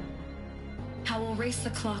 How we'll race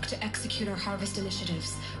the clock to execute our harvest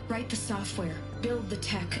initiatives, write the software, build the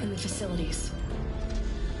tech and the facilities.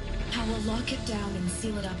 How we'll lock it down and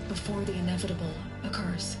seal it up before the inevitable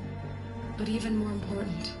occurs. But even more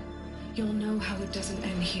important, you'll know how it doesn't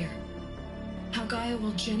end here. How Gaia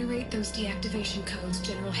will generate those deactivation codes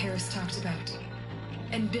General Harris talked about,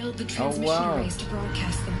 and build the transmission arrays to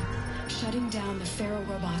broadcast them, shutting down the Pharaoh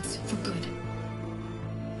robots for good.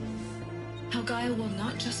 How Gaia will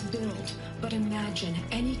not just build, but imagine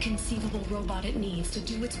any conceivable robot it needs to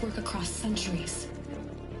do its work across centuries.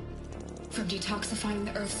 From detoxifying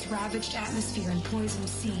the Earth's ravaged atmosphere and poisoned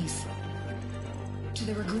seas, to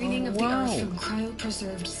the regreening of the Earth from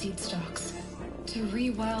cryopreserved seed stocks, to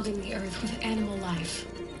rewilding the Earth with animal life.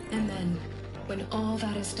 And then, when all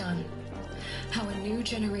that is done, how a new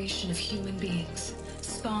generation of human beings,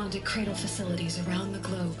 spawned at cradle facilities around the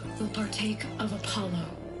globe, will partake of Apollo,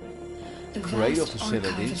 the vast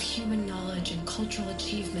archive of human knowledge and cultural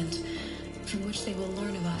achievement from which they will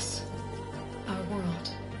learn of us, our world,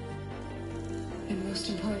 and most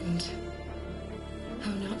important,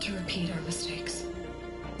 how not to repeat our mistakes.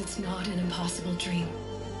 It's not an impossible dream.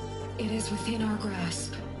 It is within our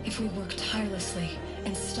grasp if we work tirelessly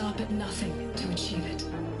and stop at nothing to achieve it.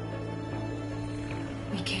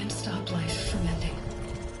 We can't stop life from ending.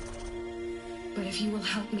 But if you will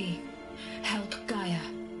help me, help Gaia,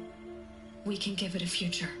 we can give it a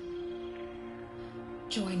future.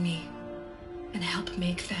 Join me and help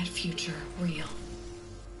make that future real.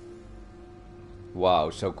 Wow,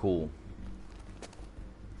 so cool.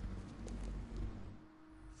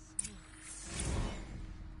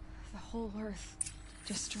 The whole Earth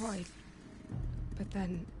destroyed, but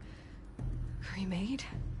then remade?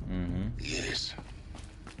 Mm-hmm. Yes.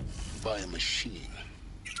 By a machine.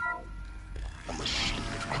 A machine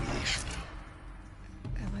of creation.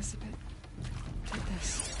 Elizabeth did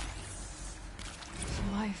this.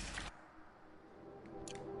 For life.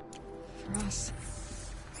 For us.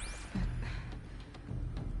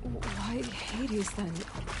 But why Hades then?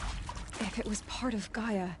 If it was part of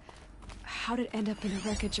Gaia, how did it end up in the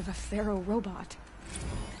wreckage of a pharaoh robot?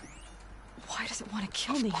 Why does it want to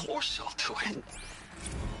kill me? Of course I'll do it.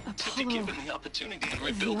 And to be given the opportunity to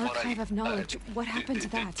rebuild the what archive of knowledge. What happened to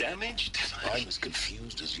that? Damaged? I'm as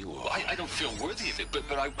confused as you are. I don't feel worthy of it,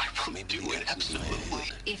 but I will do it,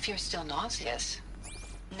 absolutely. If you're still nauseous.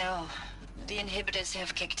 No, the inhibitors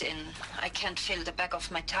have kicked in. I can't feel the back of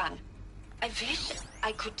my tongue. I wish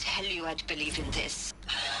I could tell you I'd believe in this.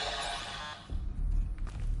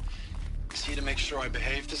 Is he to make sure I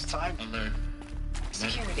behave this time? Alert.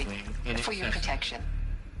 Security, for your protection.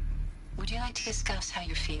 Would you like to discuss how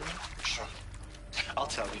you're feeling? Sure. I'll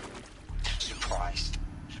tell you. Surprised.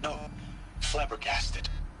 No, flabbergasted.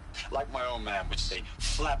 Like my own man would say,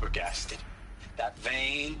 flabbergasted. That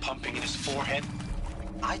vein pumping in his forehead.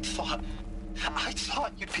 I thought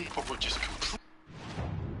you people were just complete.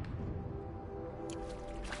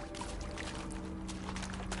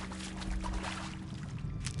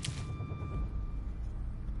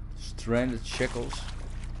 Stranded shackles.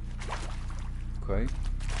 Okay.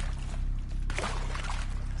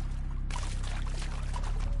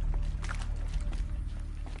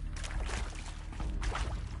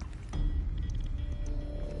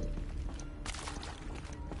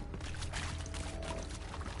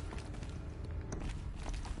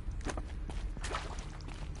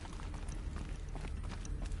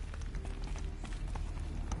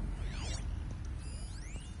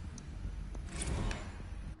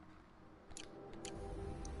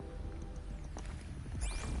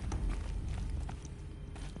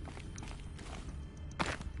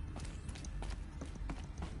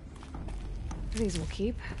 These will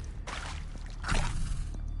keep.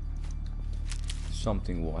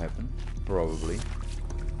 Something will happen, probably.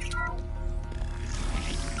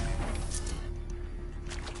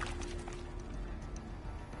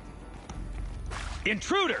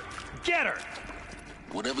 Intruder! Get her!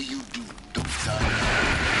 Whatever you do, don't die.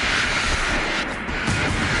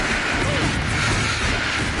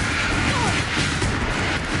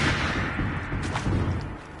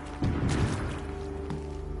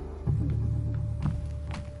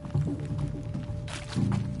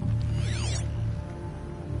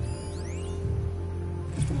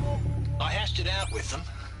 I hashed it out with them.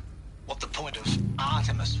 What the point of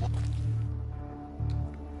Artemis was.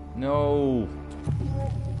 No.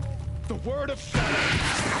 The word of Shadow.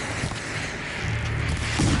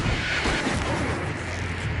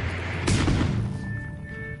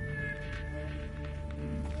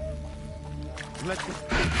 Let the...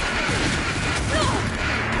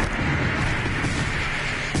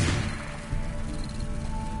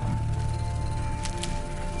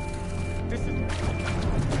 This is...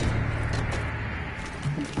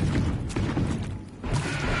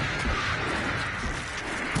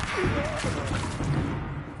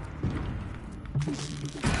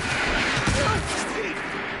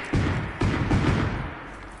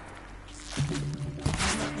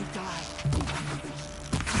 Let me die.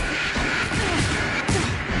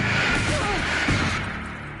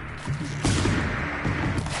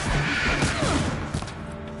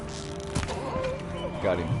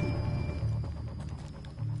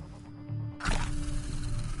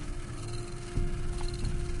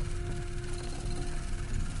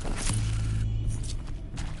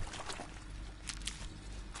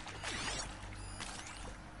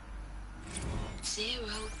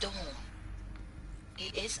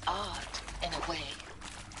 is art, in a way.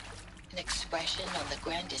 An expression on the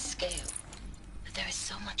grandest scale. But there is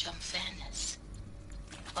so much unfairness.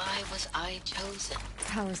 Why was I chosen?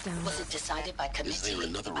 Power's down. Was it decided by committee,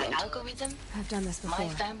 by algorithm? I've done this before.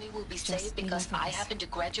 My family will be saved because I happen to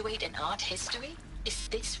graduate in art history? Is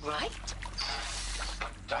this right?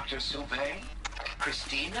 Dr. Sauvé?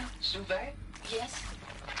 Christina Sauvé? Yes.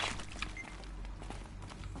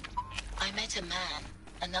 I met a man,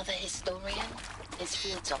 another historian. His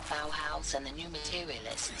fields are Bauhaus and the New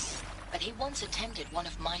Materialists. But he once attended one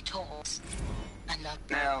of my talks.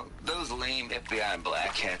 Now, those lame FBI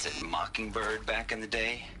black hats at Mockingbird back in the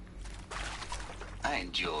day, I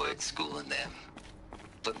enjoyed schooling them.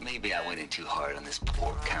 But maybe I went in too hard on this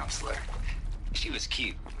poor counselor. She was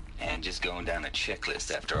cute, and just going down a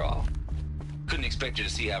checklist after all. Couldn't expect her to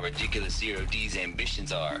see how ridiculous Zero D's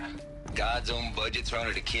ambitions are. God's own budget thrown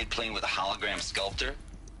at a kid playing with a hologram sculptor?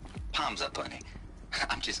 Palms up, honey.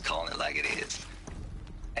 I'm just calling it like it is.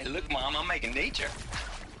 Hey, look, Mom, I'm making nature.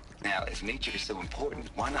 Now, if nature is so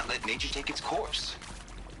important, why not let nature take its course?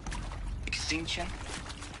 Extinction?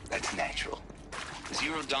 That's natural.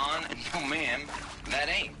 Zero Dawn? No, ma'am, that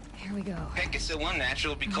ain't. Here we go. Heck, it's so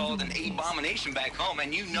unnatural it'd be called an abomination back home,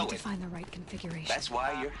 and you know it. To find the right configuration. That's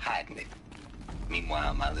why you're hiding it.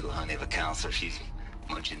 Meanwhile, my little honey of a counselor, she's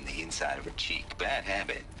munching the inside of her cheek. Bad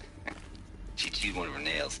habit. She chewed one of her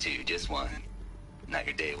nails, too, just one. Not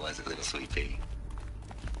your day, was it, little sweet pea?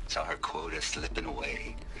 Saw her quota slipping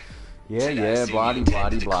away. Yeah, blah, blah, blah.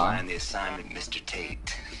 Decline the assignment, Mr.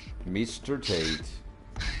 Tate. Mr. Tate.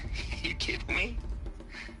 You kidding me?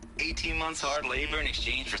 18 months hard labor in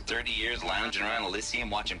exchange for 30 years lounging around Elysium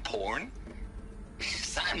watching porn?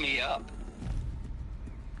 Sign me up.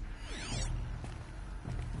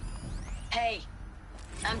 Hey,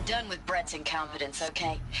 I'm done with Brett's incompetence,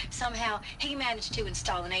 okay? Somehow, he managed to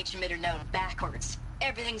install an H-emitter node backwards.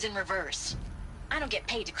 Everything's in reverse. I don't get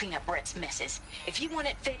paid to clean up Brett's messes. If you want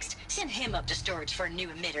it fixed, send him up to storage for a new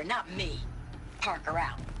emitter, not me. Parker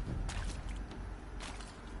out.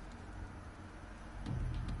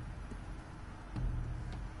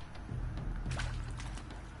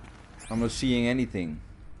 I'm not seeing anything.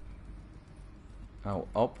 Oh,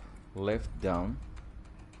 up, left, down.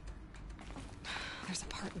 There's a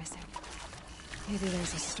part missing. Maybe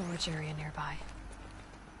there's a storage area nearby.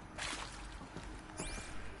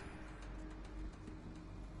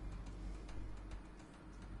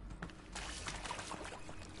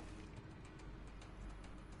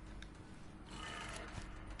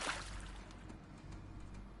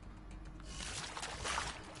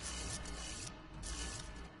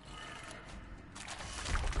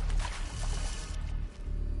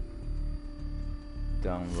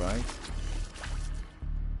 Down right.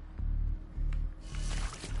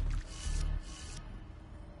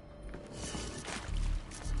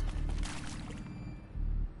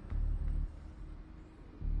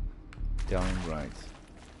 Down right.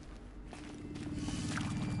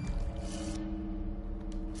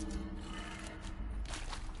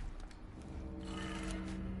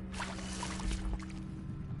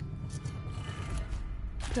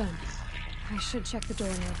 Done. I should check the door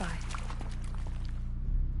nearby.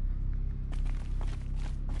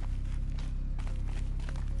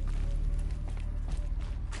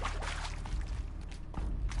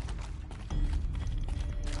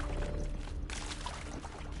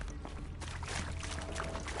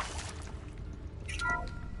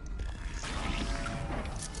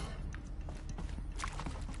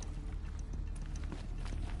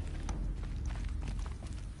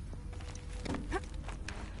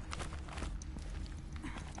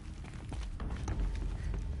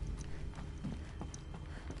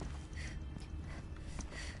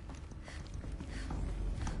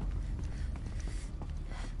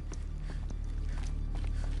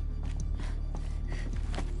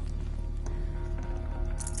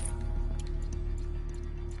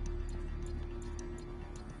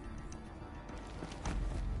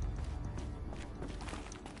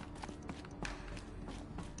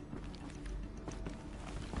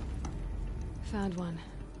 Found one.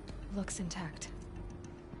 Looks intact.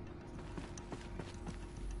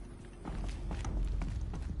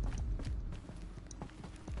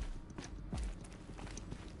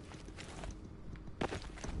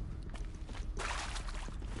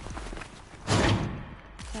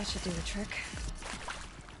 That should do the trick.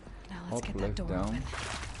 Now let's get that door open.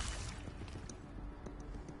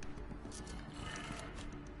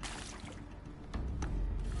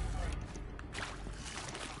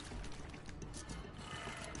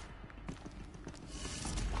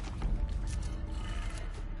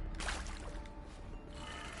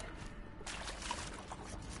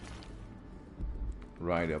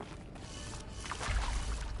 right up.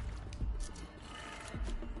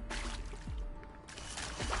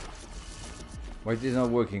 Why is this not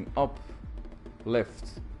working? Up,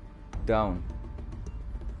 left, down,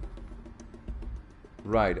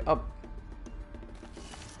 right, up.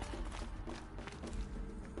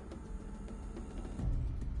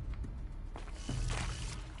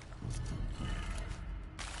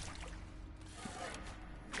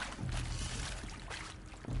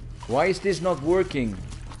 Why is this not working?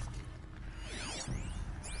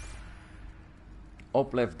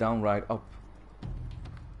 Up, left, down, right, up.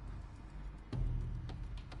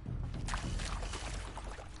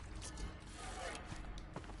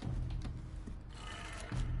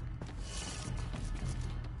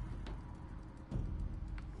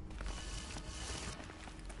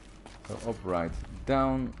 So up, right,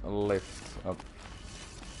 down, left, up.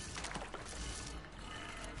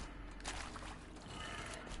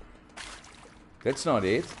 That's not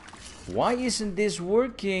it. Why isn't this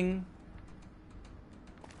working?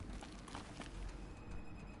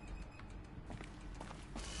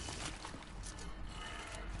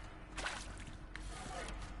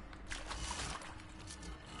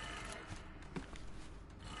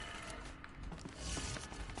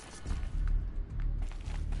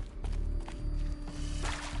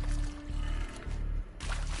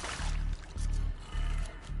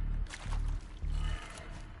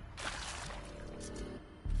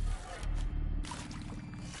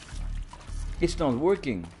 It's not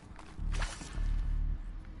working.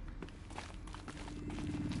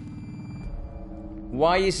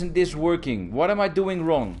 Why isn't this working? What am I doing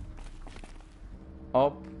wrong?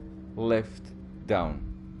 Up, left, down,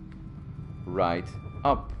 right,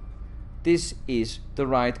 up. This is the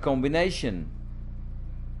right combination.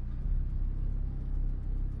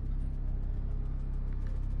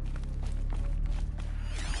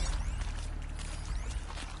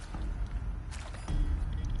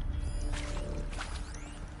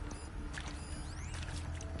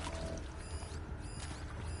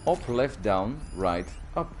 Up, left, down, right,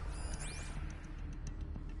 up.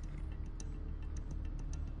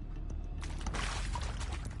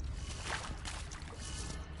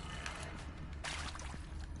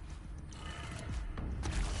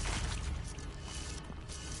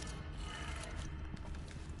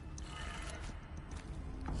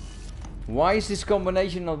 Why is this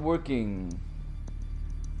combination not working?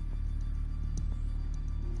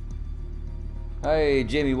 Hey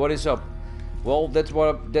Jimmy, what is up? Well, that's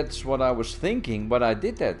what I was thinking, but I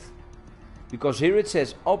did that. Because here it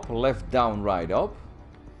says up, left, down, right, up.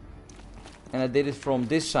 And I did it from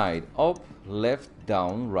this side. Up, left,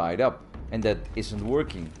 down, right, up. And that isn't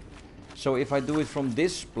working. So if I do it from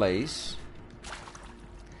this place...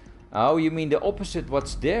 Oh, you mean the opposite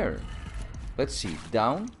what's there? Let's see.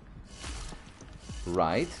 Down,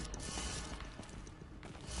 right.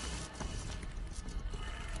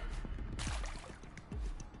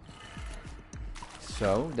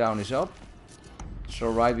 So, down is up. So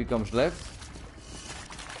right becomes left.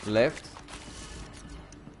 Left.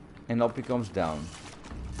 And up becomes down.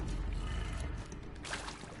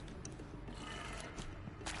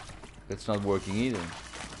 That's not working either.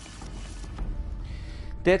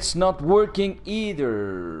 That's not working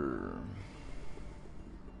either.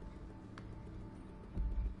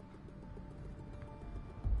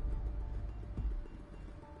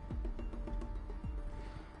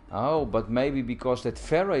 Oh, but maybe because that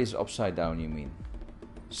Farah is upside down, you mean?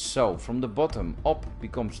 So, from the bottom, up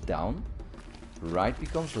becomes down, right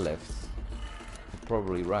becomes left.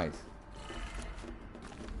 Probably right.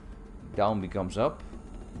 Down becomes up,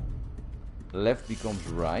 left becomes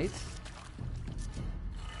right.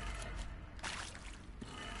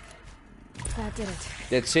 That did it.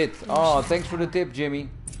 That's it. Oh, thanks for the tip, Jimmy.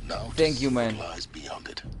 Now thank you, man. Lies beyond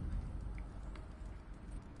it.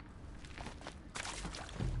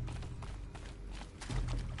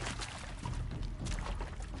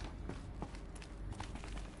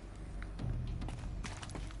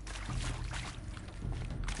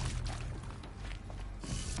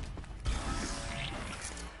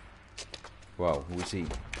 Wow, who is he?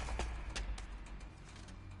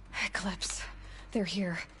 Eclipse. They're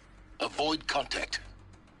here. Avoid contact.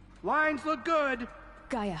 Lines look good.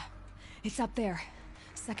 Gaia. It's up there.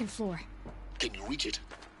 Second floor. Can you reach it?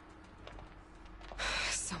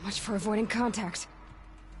 So much for avoiding contact.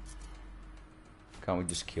 Can't we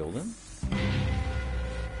just kill them?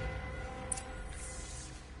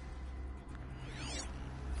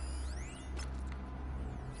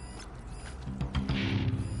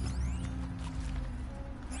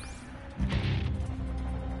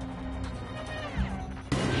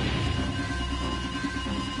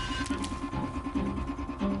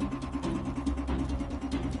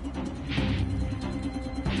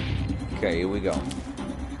 Okay, here we go.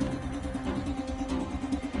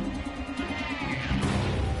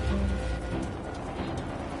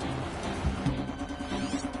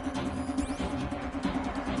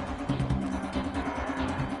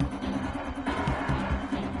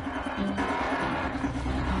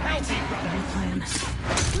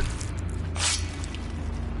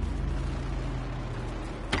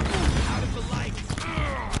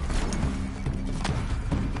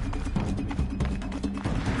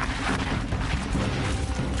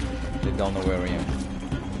 Don't know where I am.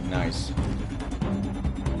 Nice.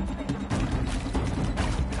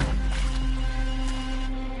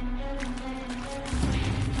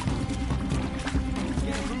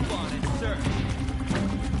 Get a move on it, sir.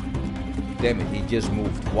 Damn it, he just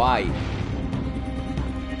moved. Why?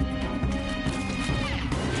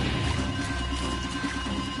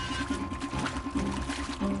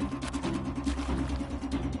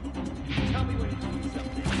 Tell me when you do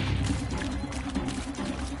something.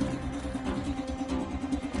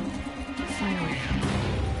 Finally.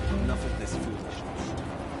 Enough of this foolishness.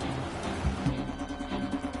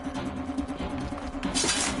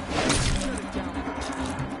 Shut it down.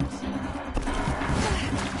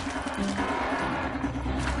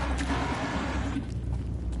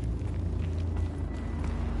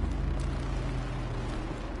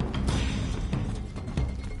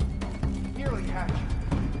 Nearly had you.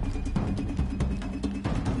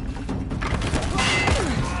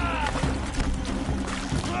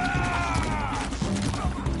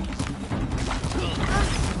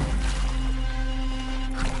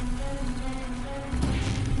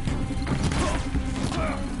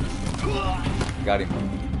 Got him.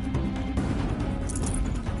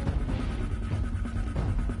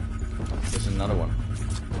 There's another one.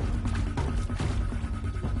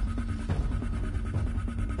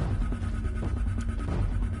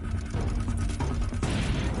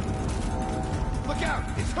 Look out!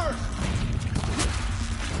 It's hurt!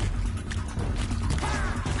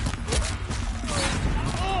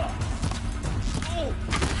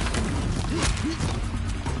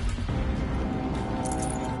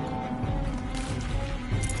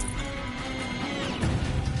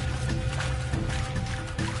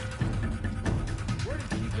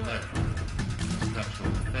 Alert.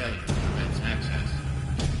 Structural failure prevents access.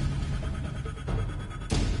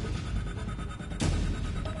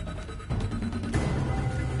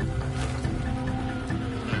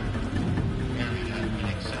 Alert. Area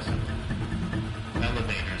inaccessible.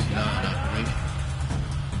 Elevators non-operational.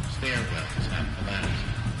 Stairwells have collapsed.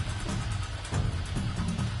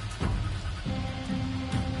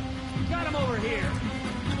 Got him over here!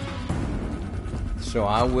 So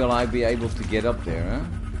how will I be able to get up there, huh?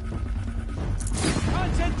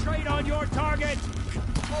 Concentrate on your target!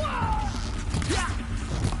 Oh,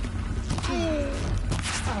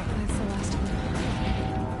 that's the last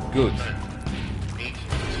one. Good. Meet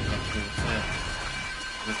structural failure.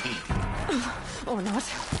 Repeat. Or not.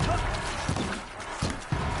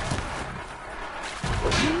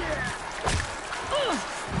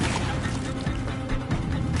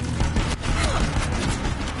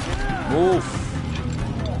 Move.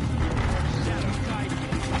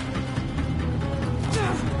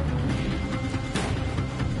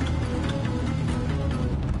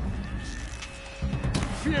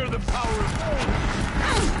 Fear the power of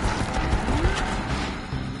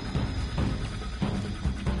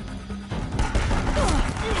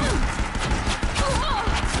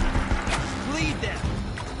Lead them!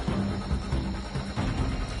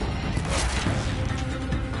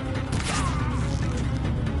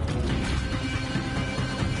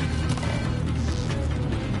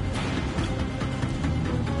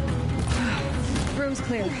 Room's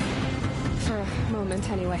clear. For a moment,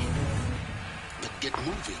 anyway. Then get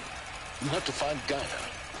moving. You have to find Gaia.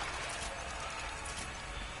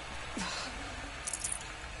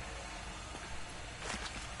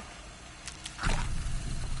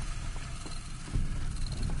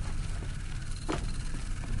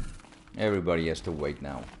 Everybody has to wait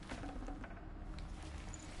now.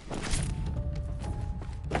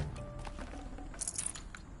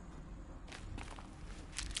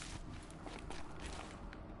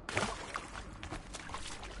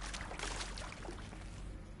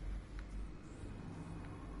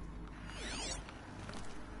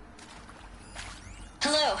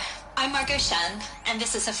 Hello, I'm Margot Shen, and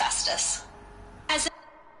this is Hephaestus. As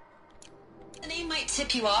the name might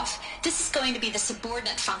tip you off, this is going to be the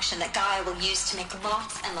subordinate function that Gaia will use to make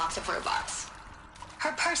lots and lots of robots.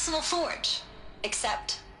 Her personal forge.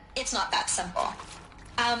 Except, it's not that simple.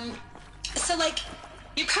 So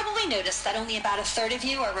you probably noticed that only about a third of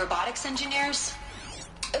you are robotics engineers.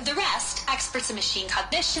 The rest, experts in machine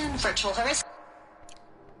cognition, virtual heuristics,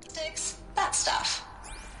 that stuff.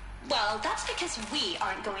 Well, that's because we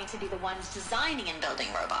aren't going to be the ones designing and building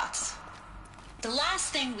robots. The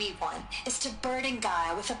last thing we want is to burden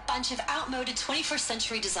Gaia with a bunch of outmoded 21st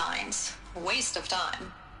century designs. Waste of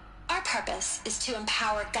time. Our purpose is to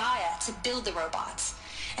empower Gaia to build the robots.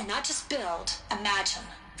 And not just build, imagine,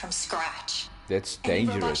 from scratch. That's Any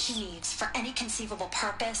robot dangerous. she needs for any conceivable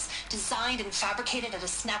purpose, designed and fabricated at a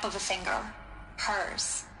snap of a finger.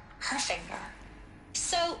 Hers. Her finger.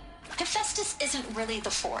 So, Hephaestus isn't really the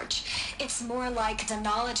forge. It's more like the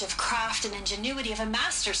knowledge of craft and ingenuity of a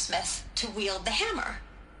mastersmith to wield the hammer.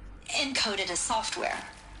 Encoded as software.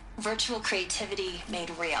 Virtual creativity made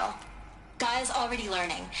real. Gaia's already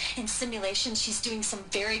learning. In simulation, she's doing some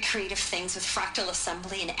very creative things with fractal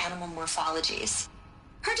assembly and animal morphologies.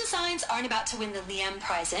 Her designs aren't about to win the Liam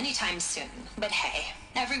Prize anytime soon, but hey,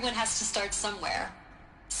 everyone has to start somewhere.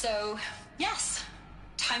 So, yes,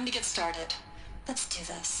 time to get started. Let's do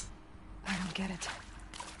this. I don't get it.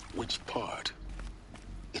 Which part?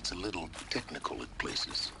 It's a little technical at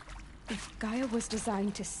places. If Gaia was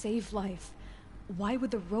designed to save life, why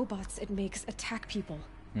would the robots it makes attack people?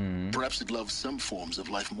 Perhaps it loves some forms of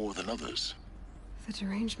life more than others. The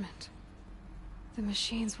derangement. The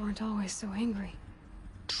machines weren't always so angry.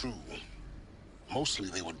 True. Mostly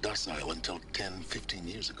they were docile until 10, 15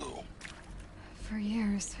 years ago. For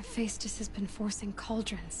years, Hephaestus has been forcing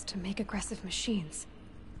cauldrons to make aggressive machines.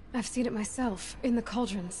 I've seen it myself, in the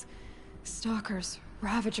cauldrons. Stalkers,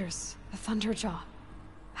 Ravagers, the Thunderjaw.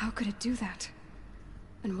 How could it do that?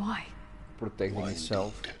 And why? Protecting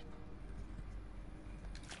itself.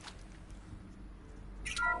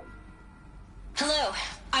 Hello,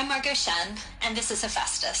 I'm Margot Shen, and this is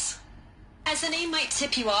Hephaestus. As the name might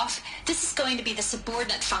tip you off, this is going to be the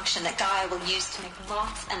subordinate function that Gaia will use to make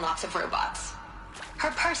lots and lots of robots.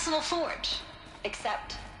 Her personal forge.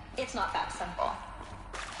 Except, it's not that simple.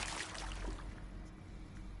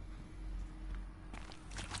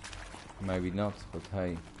 Maybe not, but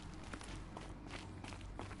hey.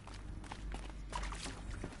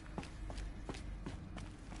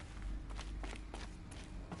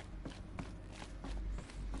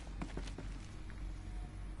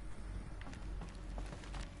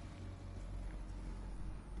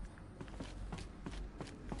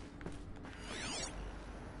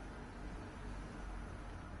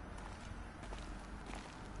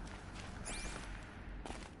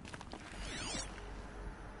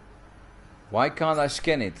 Why can't I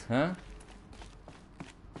scan it, huh?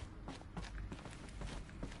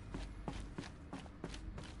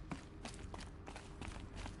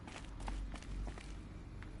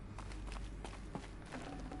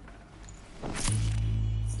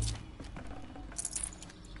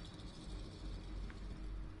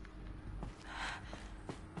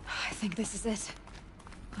 I think this is it.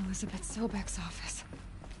 Elizabeth Sobek's office.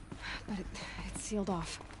 But it's sealed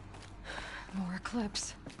off. More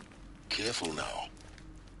eclipse. Careful now.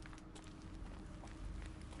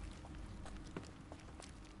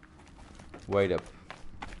 Wait up.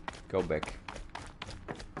 Go back.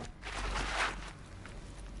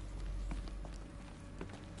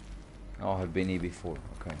 Oh, I've been here before.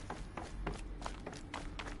 Okay.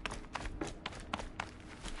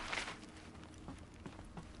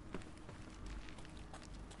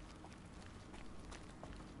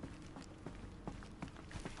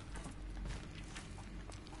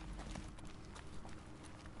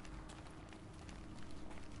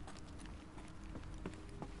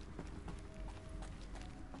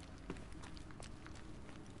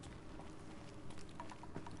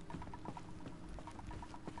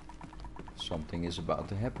 Something is about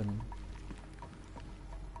to happen.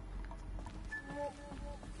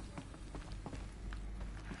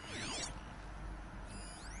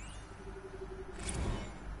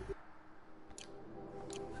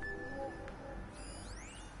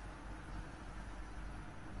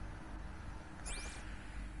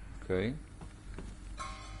 Okay.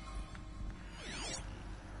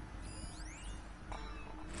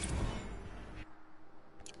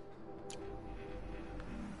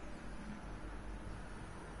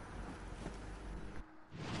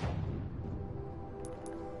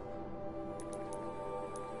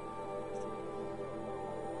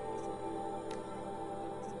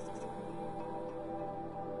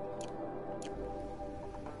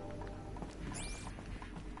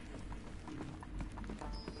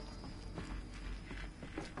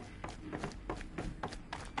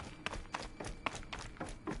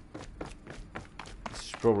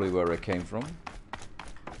 Probably where I came from.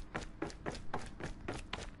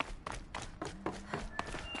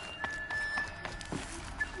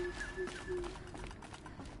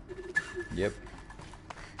 Yep.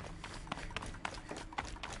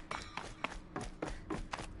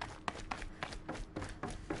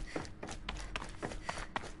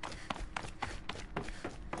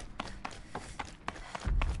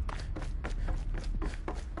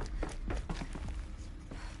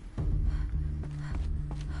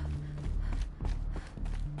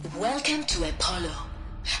 Welcome to Apollo,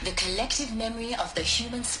 the collective memory of the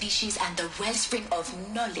human species and the wellspring of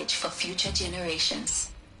knowledge for future generations.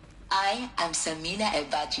 I am Samina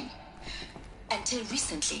Ebaji. Until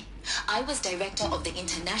recently, I was director of the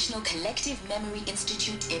International Collective Memory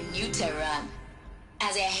Institute in New Tehran.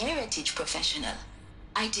 As a heritage professional,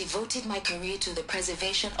 I devoted my career to the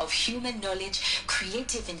preservation of human knowledge,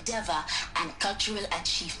 creative endeavor, and cultural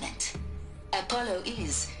achievement. Apollo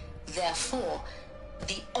is, therefore,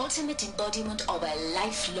 the ultimate embodiment of a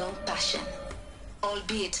lifelong passion,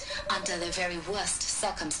 albeit under the very worst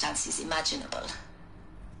circumstances imaginable.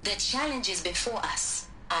 The challenges before us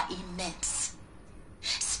are immense.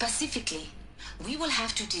 Specifically, we will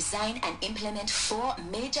have to design and implement 4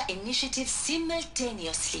 major initiatives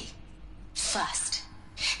simultaneously. First,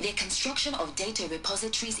 the construction of data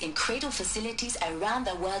repositories in cradle facilities around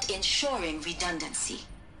the world, ensuring redundancy.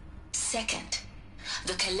 Second,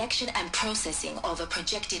 the collection and processing of a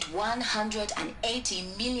projected 180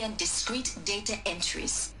 million discrete data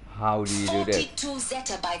entries. How do you do that? 42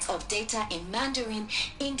 zettabytes of data in Mandarin,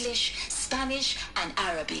 English, Spanish, and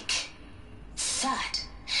Arabic. Third,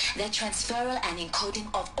 the transferal and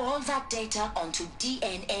encoding of all that data onto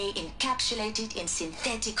DNA encapsulated in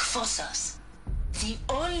synthetic fossils. The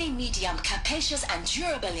only medium capacious and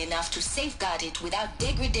durable enough to safeguard it without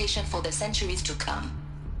degradation for the centuries to come.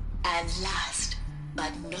 And last,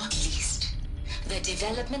 but not least, the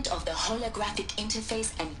development of the holographic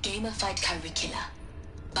interface and gamified curricula,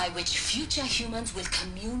 by which future humans will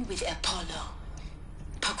commune with Apollo,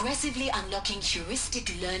 progressively unlocking heuristic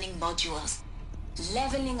learning modules,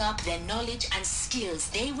 leveling up their knowledge and skills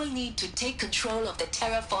they will need to take control of the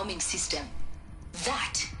terraforming system.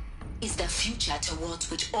 That is the future towards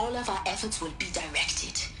which all of our efforts will be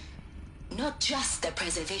directed. Not just the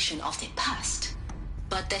preservation of the past,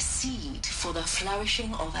 but the seed for the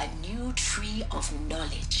flourishing of a new tree of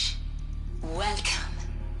knowledge. Welcome,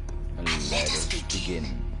 and let us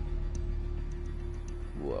begin.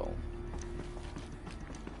 Well.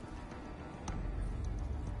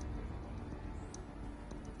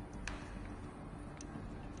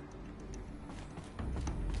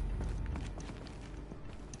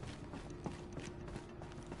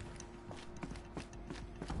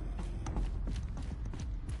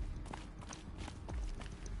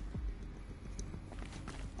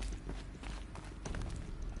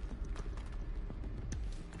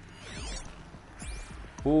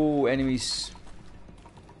 Ooh, enemies.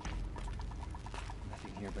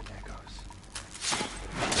 Nothing here but echoes.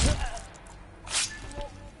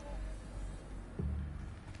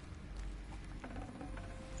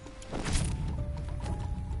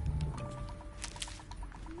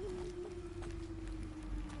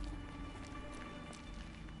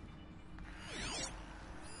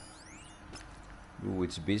 Ooh,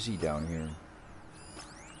 it's busy down here.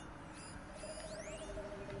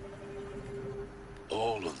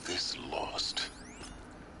 All of this lost.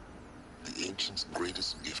 The ancients'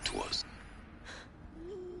 greatest gift to us.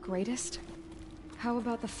 Greatest? How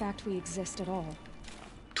about the fact we exist at all?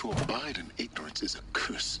 To abide in ignorance is a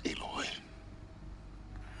curse, Aloy.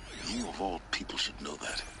 You of all people should know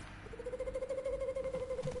that.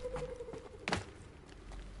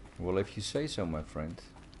 Well, if you say so, my friend.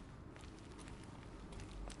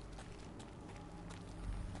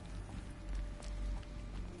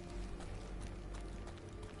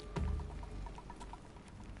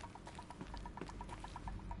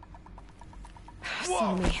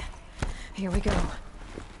 Sony. Here we go.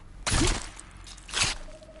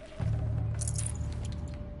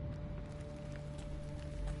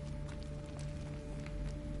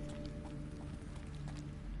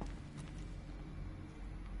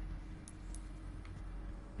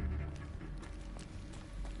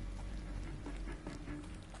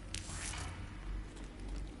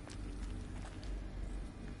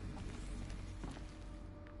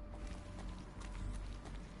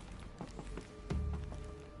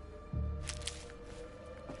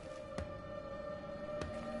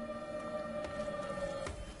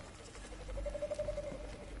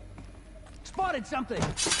 Spotted something!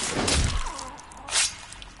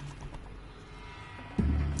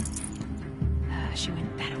 She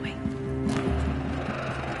went that way.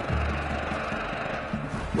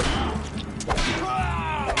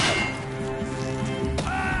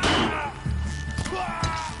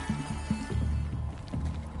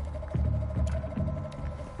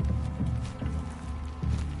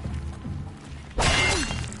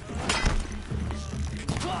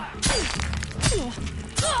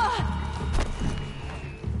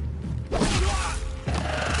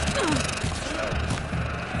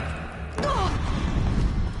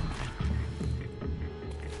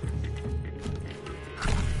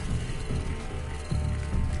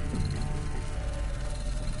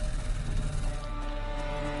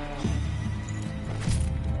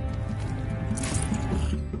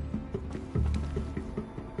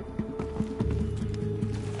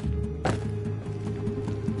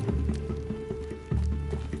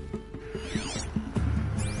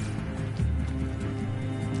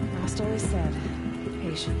 Frost always said,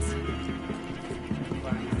 patience.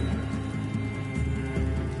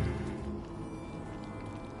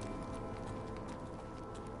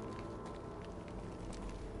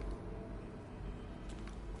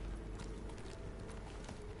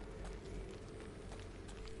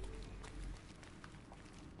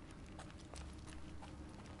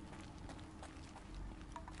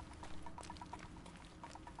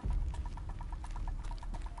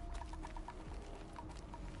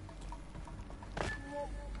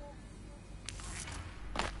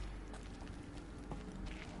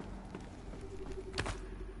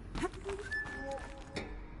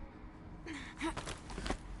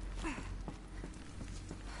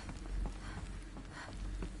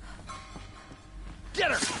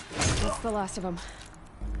 That's the last of them.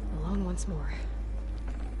 Alone once more.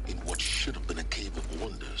 In what should have been a cave of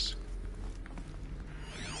wonders.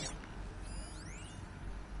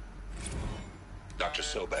 Dr.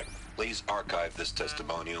 Sobek, please archive this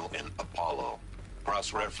testimonial in Apollo.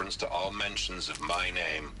 Cross-reference to all mentions of my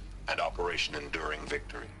name and Operation Enduring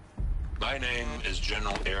Victory. My name is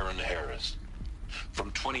General Aaron Harris.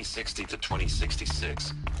 From 2060 to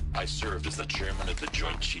 2066, I served as the chairman of the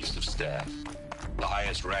Joint Chiefs of Staff, the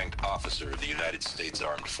highest-ranked officer of the United States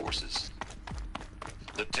Armed Forces.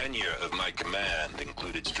 The tenure of my command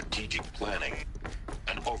included strategic planning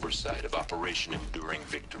and oversight of Operation Enduring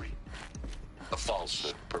Victory, a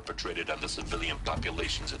falsehood perpetrated on the civilian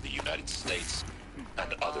populations of the United States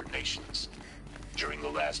and other nations during the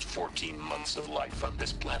last 14 months of life on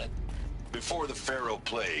this planet. Before the Pharaoh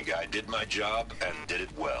Plague, I did my job and did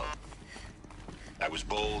it well. I was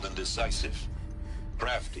bold and decisive,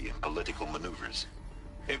 crafty in political maneuvers.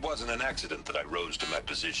 It wasn't an accident that I rose to my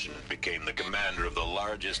position and became the commander of the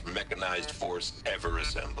largest mechanized force ever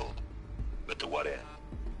assembled. But to what end?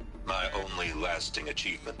 My only lasting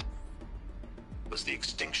achievement was the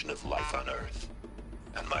extinction of life on Earth.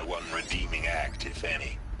 And my one redeeming act, if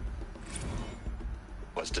any,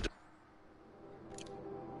 was to...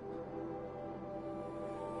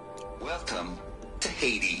 Welcome to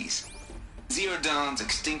Hades, Zero Dawn's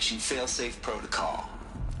extinction failsafe protocol.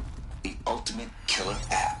 The ultimate killer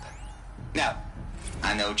app. Now,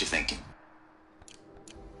 I know what you're thinking.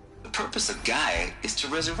 The purpose of Gaia is to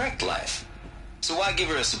resurrect life. So why give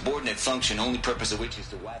her a subordinate function, only purpose of which is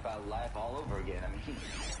to wipe out life all over again? I mean,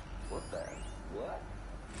 what the... what?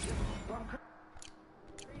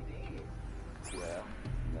 Well,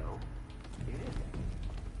 no, it isn't.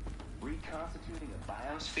 Reconstituting a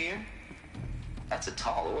biosphere? That's a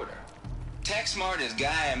tall order. Tech smart as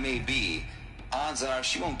Gaia may be, odds are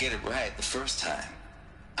she won't get it right the first time.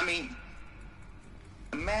 I mean,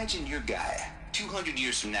 imagine your Gaia 200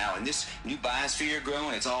 years from now and this new biosphere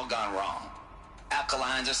growing, it's all gone wrong.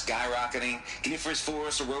 Alkalines are skyrocketing, coniferous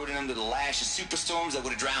forests eroding under the lash of superstorms that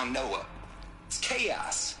would have drowned Noah. It's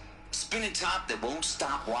chaos. A spinning top that won't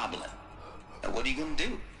stop wobbling. Now what are you gonna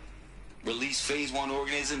do? Release phase 1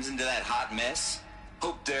 organisms into that hot mess?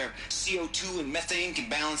 Hope their CO2 and methane can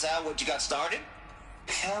balance out what you got started?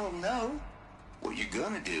 Hell no. What you're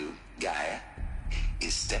gonna do, Gaia,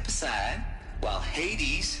 is step aside while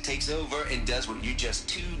Hades takes over and does what you're just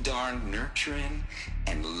too darn nurturing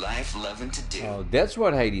and life-loving to do. Oh, that's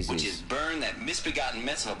what Hades which is. is burn that misbegotten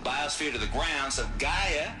mess of a biosphere to the ground so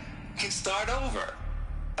Gaia can start over.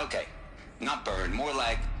 Okay, not burn, more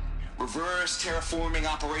like reverse terraforming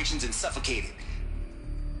operations and suffocate it.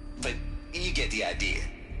 But you get the idea.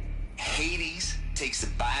 Hades takes the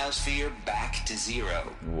biosphere back to zero.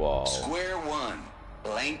 Whoa. Square one,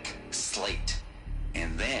 blank slate.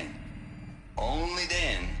 And then, only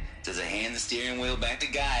then, does it hand the steering wheel back to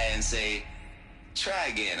Gaia and say, try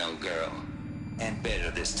again, old girl. And better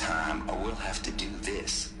this time, or we'll have to do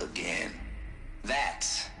this again.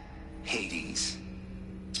 That's Hades.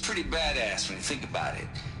 It's pretty badass when you think about it.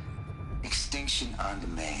 Extinction on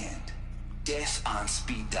demand. Death on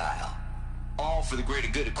speed dial. All for the greater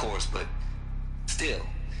good, of course, but still,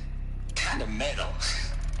 kind of metal.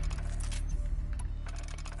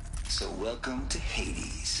 So welcome to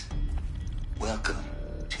Hades. Welcome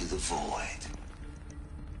to the void.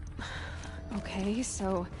 Okay,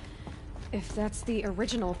 so if that's the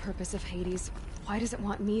original purpose of Hades, why does it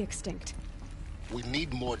want me extinct? We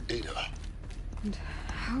need more data. And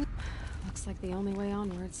how? Looks like the only way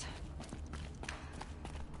onwards.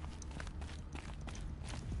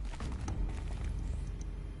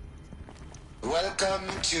 Welcome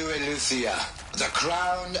to Eleuthia, the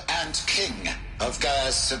crown and king of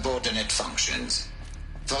Gaia's subordinate functions.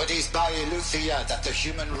 For it is by Eleuthia that the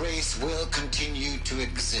human race will continue to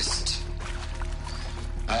exist.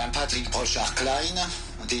 I am Patrick Brochard-Klein,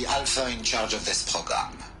 the alpha in charge of this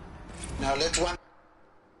program. Now let one...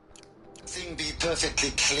 thing be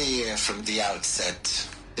perfectly clear from the outset.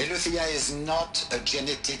 Eleuthia is not a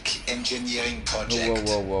genetic engineering project.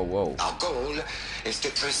 Whoa. Our goal is to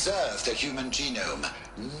preserve the human genome,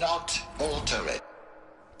 not alter it.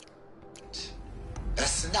 A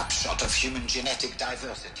snapshot of human genetic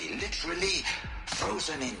diversity, literally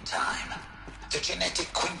frozen in time. The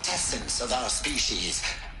genetic quintessence of our species,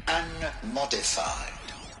 unmodified.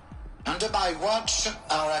 Under my watch,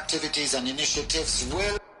 our activities and initiatives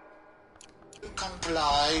will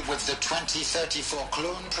comply with the 2034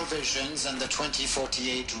 clone provisions and the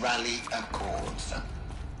 2048 Rally Accords.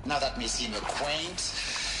 Now that may seem a quaint,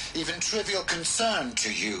 even trivial concern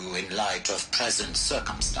to you in light of present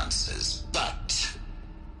circumstances, but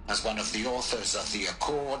as one of the authors of the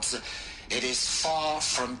Accords, it is far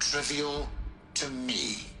from trivial to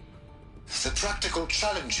me. The practical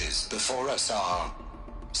challenges before us are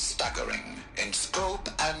staggering in scope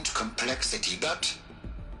and complexity, but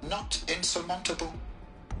not insurmountable.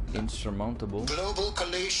 Insurmountable? Global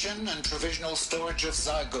collation and provisional storage of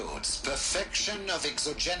zygotes, perfection of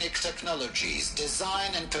exogenic technologies,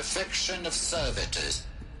 design and perfection of servitors,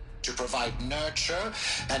 to provide nurture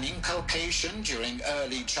and inculcation during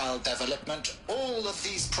early child development. All of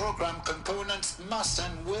these program components must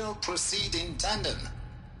and will proceed in tandem,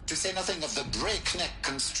 to say nothing of the breakneck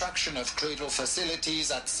construction of cradle facilities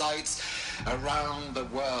at sites around the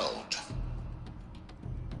world.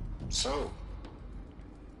 So,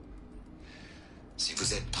 si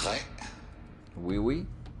vous êtes prêts, oui.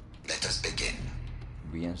 Let us begin.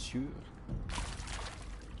 Bien sûr.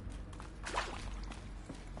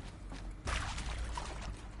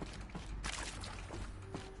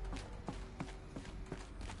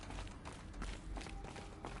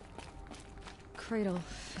 Cradle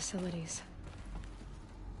facilities.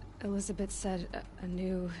 Elizabeth said a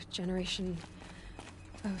new generation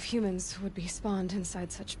of humans would be spawned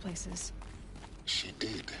inside such places. She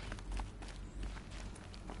did.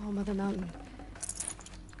 All Mother Mountain.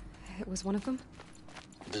 It was one of them?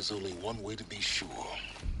 There's only one way to be sure.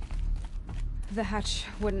 The hatch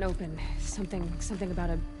wouldn't open. Something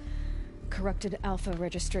about a corrupted alpha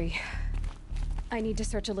registry. I need to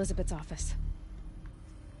search Elizabeth's office.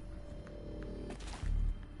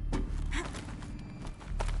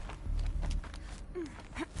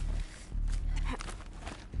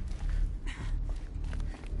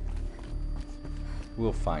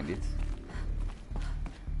 We'll find it.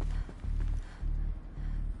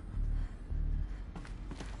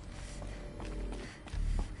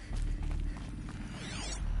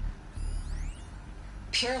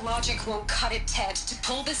 Pure logic won't cut it, Ted. To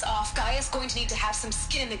pull this off, Gaia's going to need to have some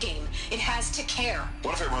skin in the game. It has to care.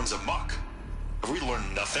 What if it runs amok? Have we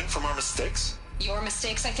learned nothing from our mistakes? Your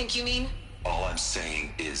mistakes, I think you mean? All I'm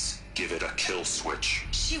saying is give it a kill switch.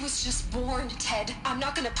 She was just born, Ted. I'm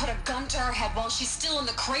not gonna put a gun to her head while she's still in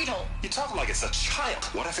the cradle. You talk like it's a child.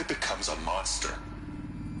 What if it becomes a monster?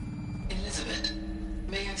 Elizabeth,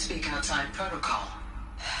 may I speak outside protocol?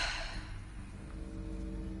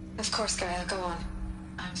 Of course, Gaia, go on.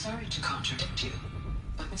 I'm sorry to contradict you,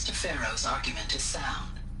 but Mr. Farrow's argument is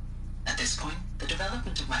sound. At this point, the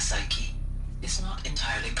development of my psyche is not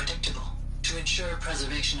entirely predictable. To ensure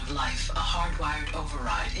preservation of life, a hardwired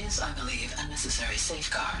override is, I believe, a necessary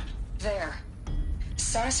safeguard. There.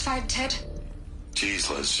 Satisfied, Ted? Jeez,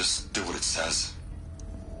 Liz, just do what it says.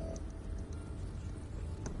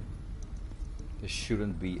 There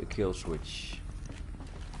shouldn't be a kill switch.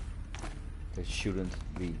 There shouldn't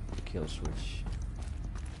be a kill switch.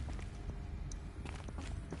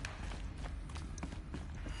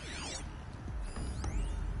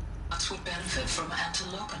 Would benefit from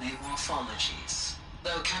antilopine morphologies,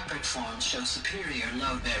 though caprid forms show superior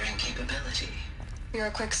load-bearing capability. You're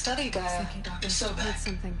a quick study, Gaia. Dr.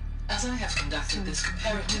 Sobek, as I have conducted this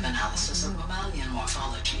comparative analysis of mammalian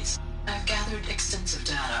morphologies, I've gathered extensive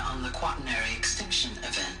data on the quaternary extinction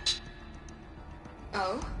event.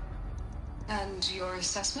 Oh? And your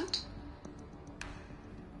assessment?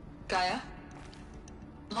 Gaia?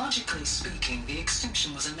 Logically speaking, the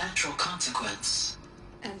extinction was a natural consequence.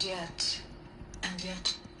 And yet,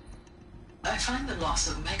 I find the loss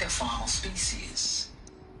of megafaunal species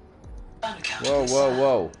unaccountably sad.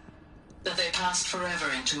 Whoa. That they passed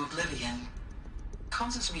forever into oblivion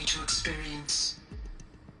causes me to experience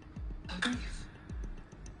a grief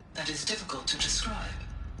that is difficult to describe.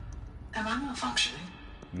 Am I malfunctioning?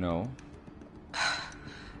 No.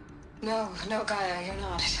 No, Gaia, you're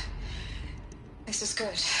not. This is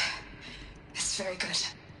good. It's very good.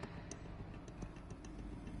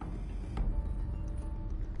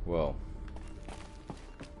 Well.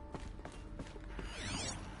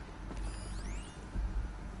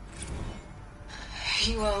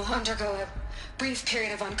 You will undergo a brief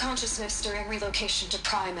period of unconsciousness during relocation to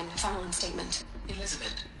Prime and final instatement.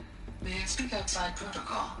 Elizabeth, may I speak outside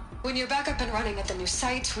protocol? When you're back up and running at the new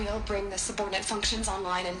site, we'll bring the subordinate functions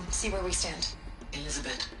online and see where we stand.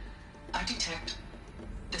 Elizabeth, I detect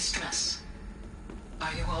distress.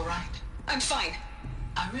 Are you all right? I'm fine.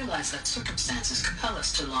 I realize that circumstances compel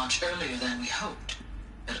us to launch earlier than we hoped,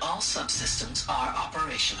 but all subsystems are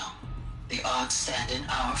operational. The odds stand in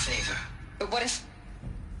our favor. But what if...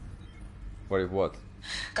 What if what?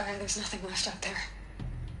 Gaia, there's nothing left out there.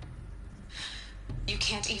 You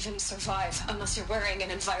can't even survive unless you're wearing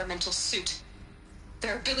an environmental suit.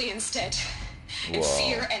 There are billions dead. And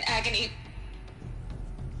fear and agony.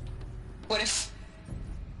 What if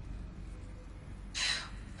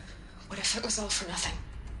it was all for nothing?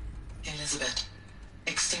 Elizabeth,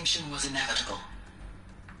 extinction was inevitable.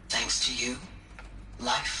 Thanks to you,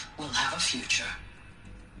 life will have a future.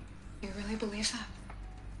 You really believe that?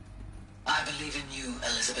 I believe in you,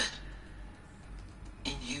 Elizabeth.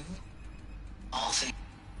 In you, all things.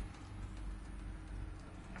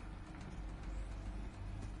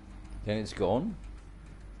 Then it's gone.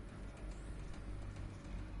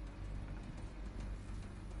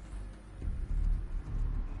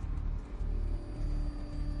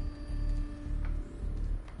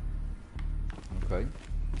 Okay.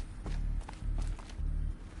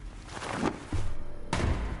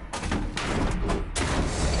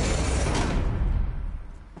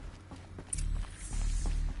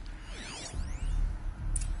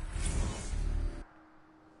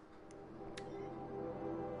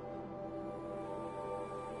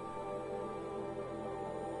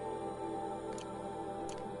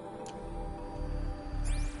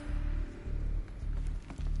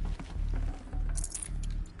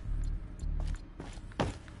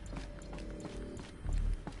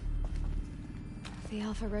 The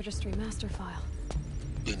Alpha Registry master file.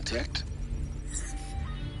 Intact?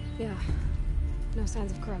 Yeah. No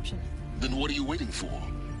signs of corruption. Then what are you waiting for?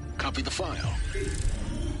 Copy the file.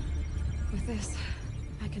 With this,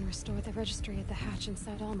 I can restore the registry at the hatch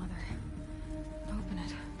inside Allmother. Open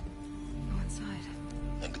it. Go inside.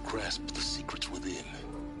 And grasp the secrets within.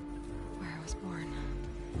 Where I was born.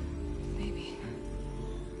 Maybe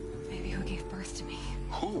who gave birth to me.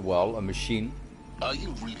 Who? Well, a machine. Are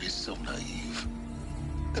you really so naive?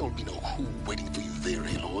 There will be no who waiting for you there,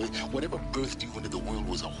 Aloy. Whatever birthed you into the world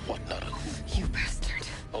was a what, not a who. You bastard.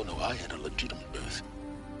 Oh no, I had a legitimate birth.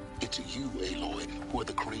 It's you, Aloy, who are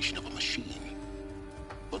the creation of a machine.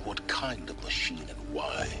 But what kind of machine and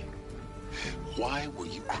why? Why were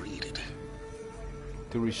you created?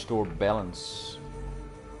 To restore balance.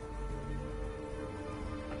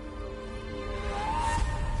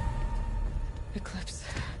 Eclipse.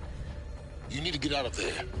 You need to get out of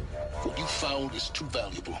there. What you found is too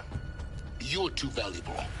valuable. You're too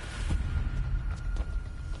valuable.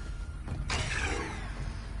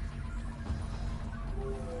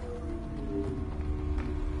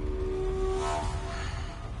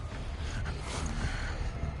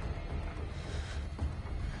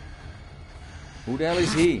 Who the hell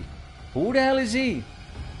is he? Who the hell is he?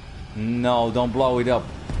 No, don't blow it up.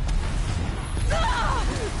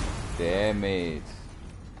 Damn it.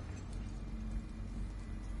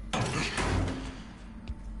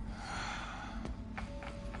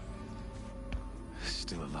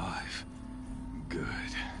 Still alive. Good.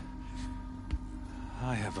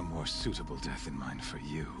 I have a more suitable death in mind for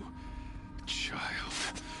you, child.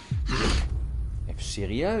 Even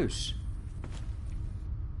serieus.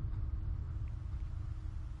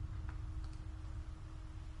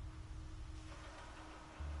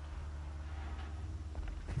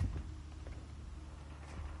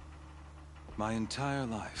 My entire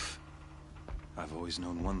life, I've always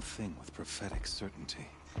known one thing with prophetic certainty.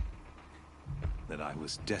 That I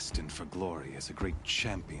was destined for glory as a great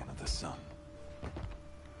champion of the sun.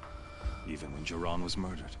 Even when Jiran was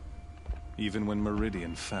murdered, even when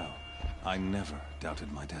Meridian fell, I never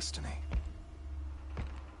doubted my destiny.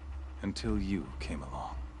 Until you came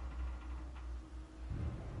along.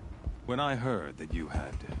 When I heard that you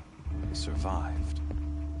had survived,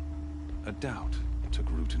 a doubt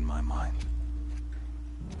took root in my mind.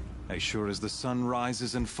 As sure as the sun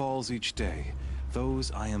rises and falls each day,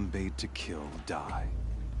 those I am bade to kill die.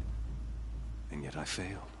 And yet I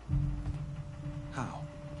failed. How?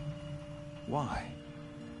 Why?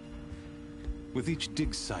 With each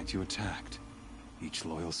dig site you attacked, each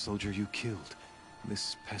loyal soldier you killed,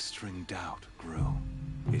 this pestering doubt grew.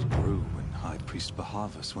 It grew when High Priest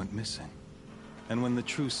Bahavas went missing. And when the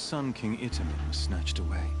true Sun King Itamen was snatched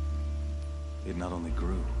away. It not only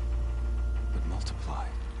grew, but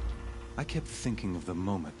multiplied. I kept thinking of the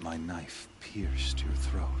moment my knife pierced your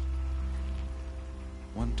throat.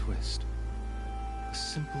 One twist. A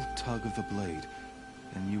simple tug of the blade,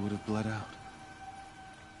 and you would have bled out.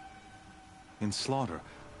 In slaughter,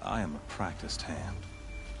 I am a practiced hand.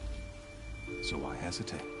 So why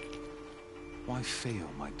hesitate? Why fail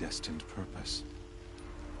my destined purpose?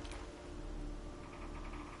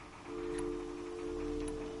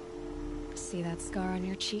 See that scar on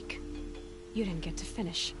your cheek? You didn't get to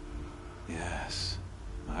finish. Yes,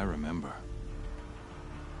 I remember.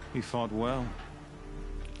 He fought well.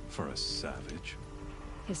 For a savage.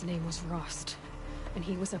 His name was Rost, and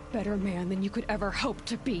he was a better man than you could ever hope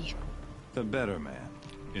to be. The better man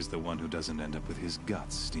is the one who doesn't end up with his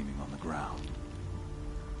guts steaming on the ground.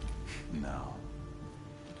 No,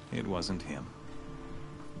 it wasn't him.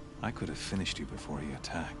 I could have finished you before he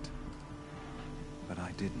attacked. But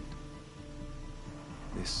I didn't.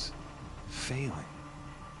 This failing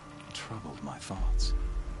troubled my thoughts.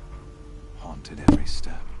 Haunted every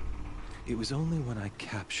step. It was only when I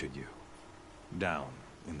captured you, down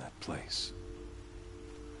in that place,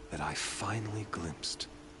 that I finally glimpsed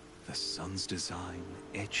the sun's design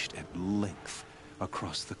etched at length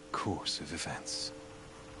across the course of events.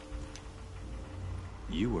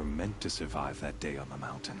 You were meant to survive that day on the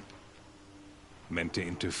mountain. Meant to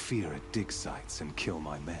interfere at dig sites and kill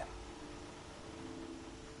my men.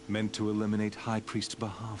 Meant to eliminate High Priest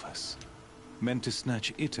Bahavas. Meant to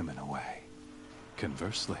snatch Itamen away.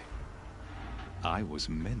 Conversely, I was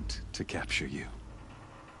meant to capture you.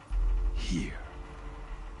 Here.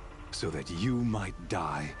 So that you might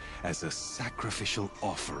die as a sacrificial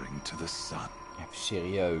offering to the sun. Even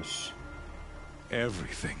serieus.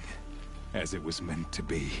 Everything as it was meant to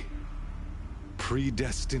be.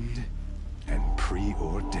 Predestined and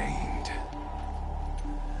preordained.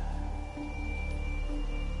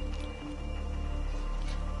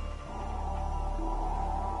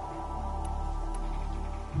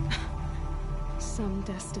 Some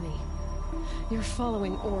destiny. You're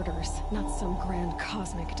following orders, not some grand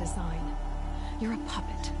cosmic design. You're a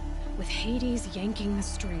puppet, with Hades yanking the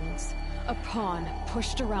strings. A pawn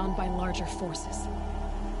pushed around by larger forces.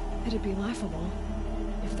 It'd be laughable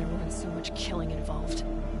if there weren't so much killing involved.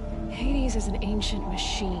 Hades is an ancient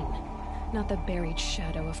machine, not the buried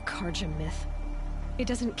shadow of Karja myth. It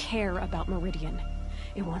doesn't care about Meridian.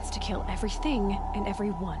 It wants to kill everything and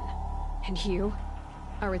everyone. And you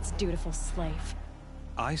are its dutiful slave.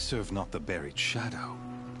 I serve not the buried shadow,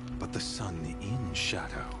 but the sun in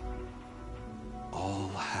shadow. All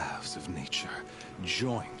halves of nature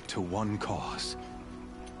joined to one cause.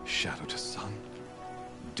 Shadow to sun,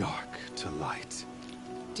 dark to light.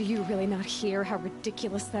 Do you really not hear how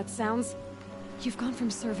ridiculous that sounds? You've gone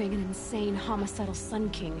from serving an insane homicidal Sun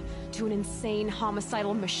King to an insane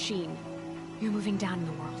homicidal machine. You're moving down in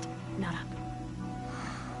the world, not up.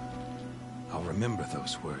 I'll remember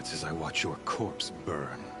those words as I watch your corpse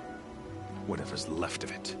burn. Whatever's left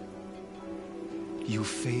of it. You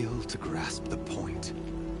fail to grasp the point.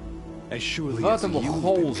 As surely as you've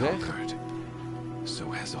been conquered,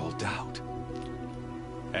 so has all doubt.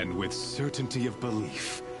 And with certainty of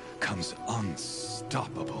belief comes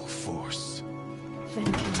unstoppable force. Then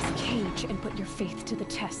in this cage and put your faith to the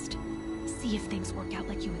test. See if things work out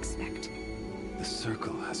like you expect. The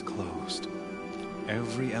circle has closed.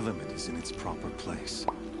 Every element is in its proper place,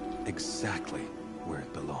 exactly where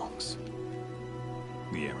it belongs.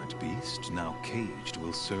 The errant beast, now caged,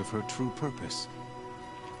 will serve her true purpose.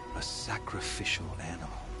 A sacrificial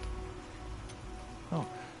animal. Oh,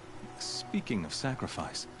 speaking of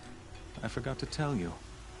sacrifice, I forgot to tell you.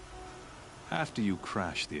 After you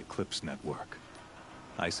crashed the Eclipse network,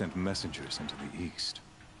 I sent messengers into the east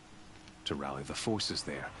to rally the forces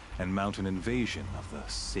there and mount an invasion of the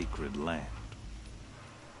sacred land.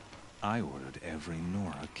 I ordered every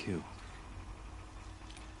Nora killed.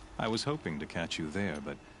 I was hoping to catch you there,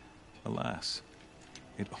 but alas,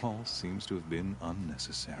 it all seems to have been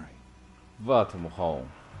unnecessary. Wat een mogol.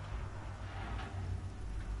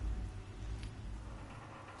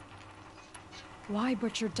 Why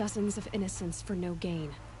butcher dozens of innocents for no gain?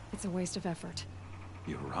 It's a waste of effort.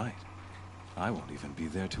 You're right. I won't even be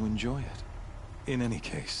there to enjoy it. In any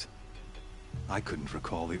case, I couldn't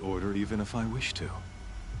recall the order even if I wished to.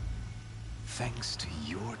 Thanks to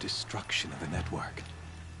your destruction of the network,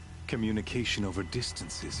 communication over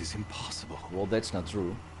distances is impossible. Well, that's not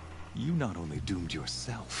true. You not only doomed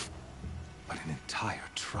yourself, but an entire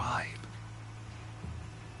tribe.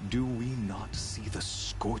 Do we not see the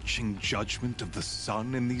scorching judgment of the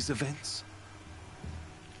sun in these events?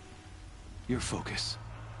 Your focus.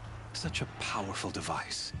 Such a powerful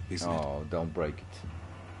device, isn't it? Oh, don't break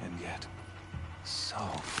it. And yet, so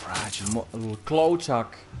fragile.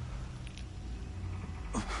 Klootzak.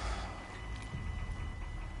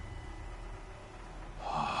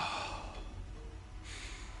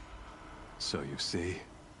 So you see,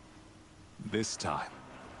 this time,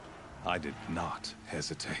 I did not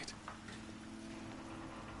hesitate.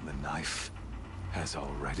 The knife has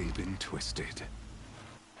already been twisted.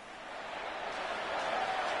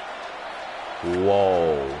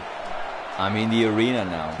 Whoa. I'm in the arena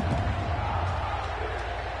now.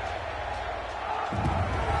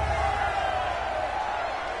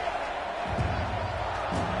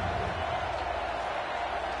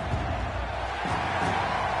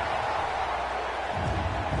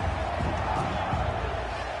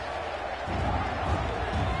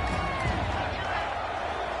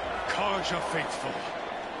 Faithful,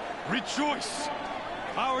 rejoice!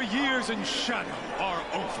 Our years in shadow are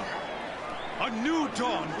over. A new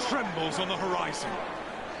dawn trembles on the horizon.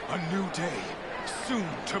 A new day soon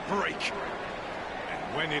to break.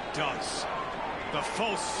 And when it does, the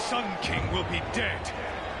false Sun King will be dead,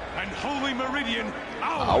 and Holy Meridian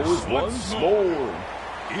ours once more.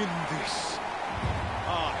 In this,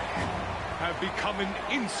 I have become an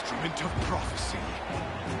instrument of prophecy.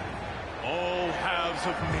 All halves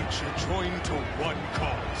of nature join to one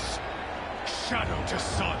cause. Shadow to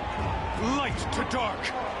sun, light to dark,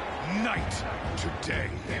 night to day.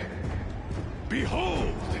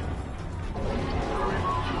 Behold!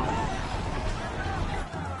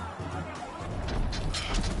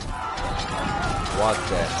 What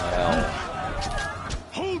the hell?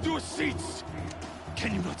 Hold your seats!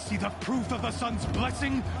 Can you not see the proof of the sun's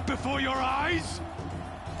blessing before your eyes?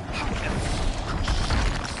 How else could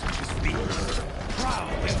shadows such as these prowl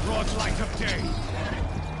in broad light of day?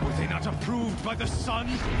 Were they not approved by the sun?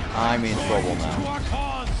 I'm in trouble To now. our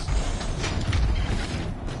cause!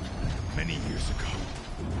 Many years ago,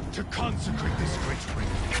 to consecrate this great ring,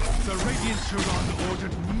 the Radiant Turon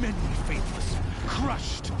ordered many faithless,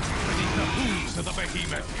 crushed beneath the hooves of the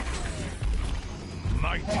behemoth.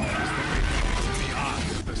 Mighty is the radiance in the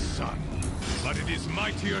eyes of the sun, but it is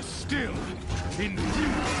mightier still, infused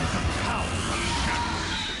with the power of shadow.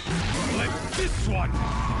 Let this one,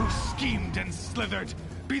 who schemed and slithered,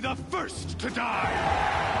 be the first to die.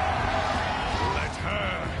 Let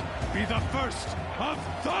her be the first of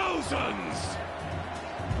thousands.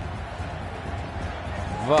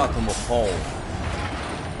 Wat een mogol.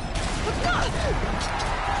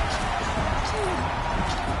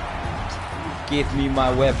 Give me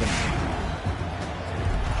my weapon.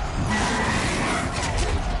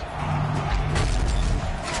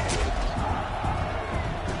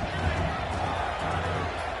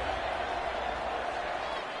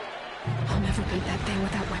 I'll never beat that thing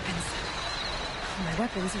without weapons. My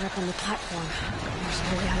weapons are up on the platform. There's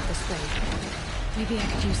no way out of this ring. Maybe I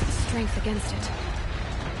could use its strength against it.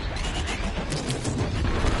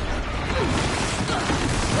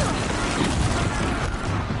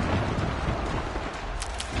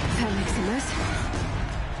 That makes a mess.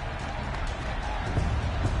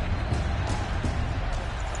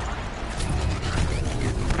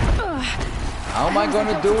 How am I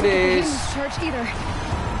gonna do this? Charge either.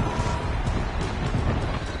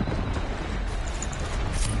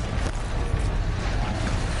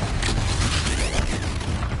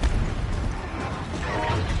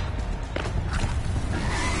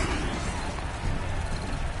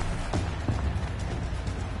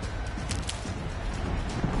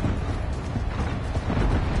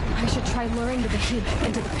 I should try luring the behemoth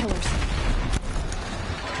into the pillars.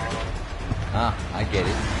 Ah, I get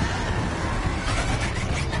it.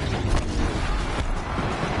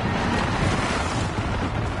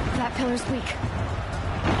 That pillar's weak.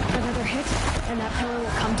 Another hit, and that pillar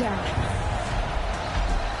will come down.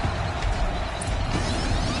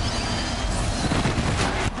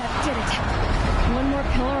 That did it. One more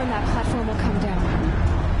pillar and that platform will come down.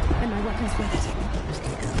 And my weapon's with it.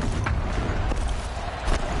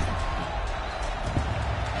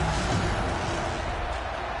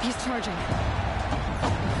 He's charging.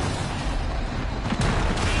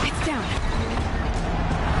 It's down.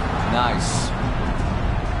 Nice.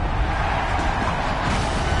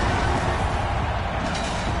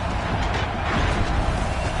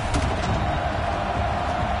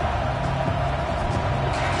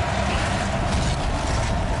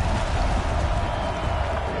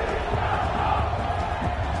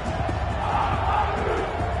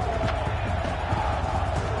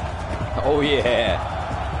 Oh yeah.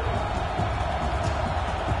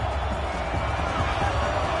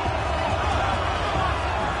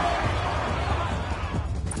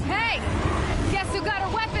 Hey! Guess who got her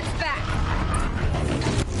weapons back?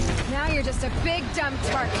 Now you're just a big dumb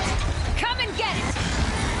target. Come and get it!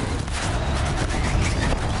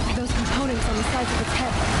 Those components on the sides of its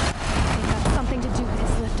head. They've got something to do with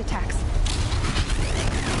his lift attacks.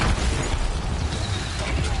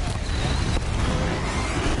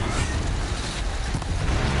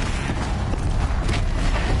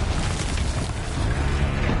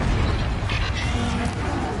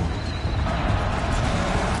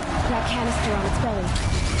 canister on its belly.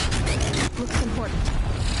 Looks important.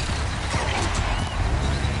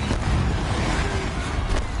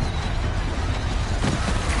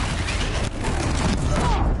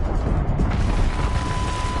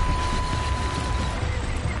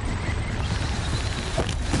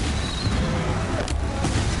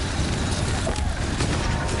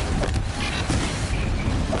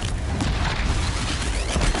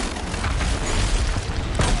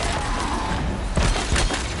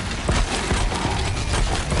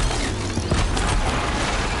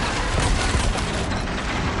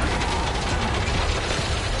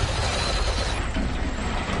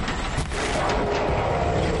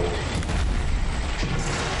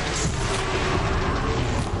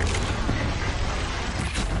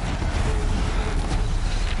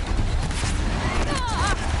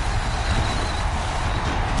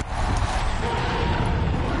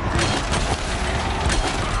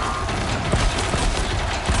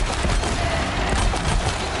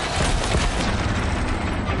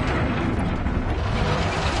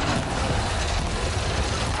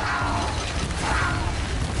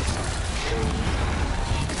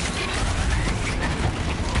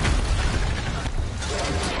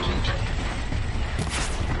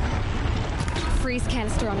 Freeze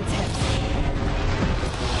canister on its hips.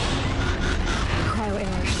 Cryo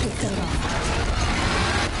arrow should set it off.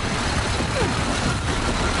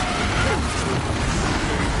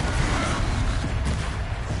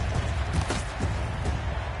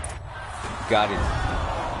 Got it.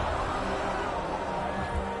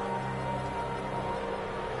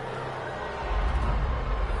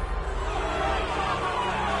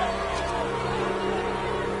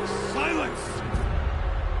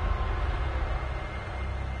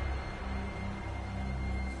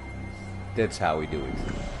 That's how we do it.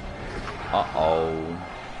 Uh-oh.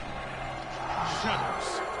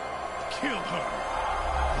 Shadows, kill her.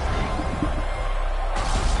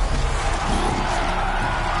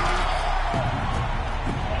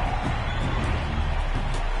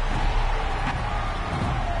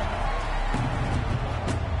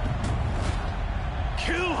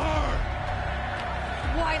 Kill her!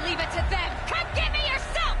 Why leave it to them? Come get me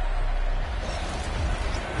yourself!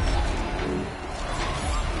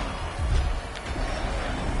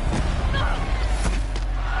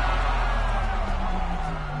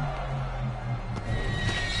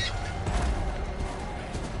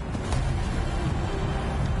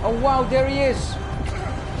 Oh wow, there he is!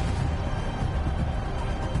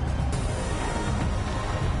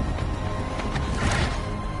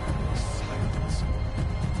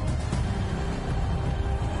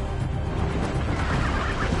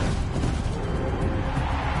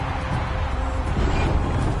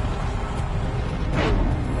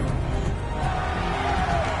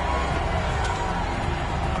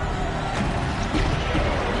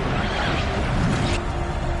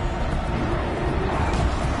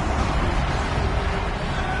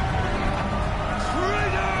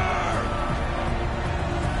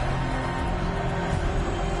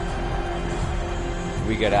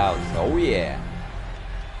 We get out. Oh yeah.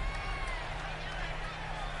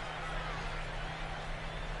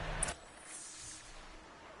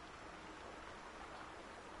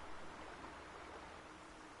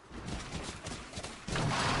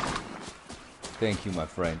 Thank you, my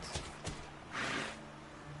friend.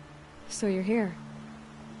 So you're here.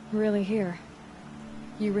 Really here.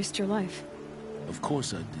 You risked your life. Of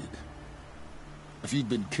course I did. If you'd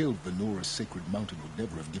been killed, the Nora's sacred mountain would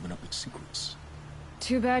never have given up its secrets.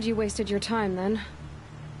 Too bad you wasted your time, then.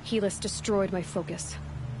 Helis destroyed my focus.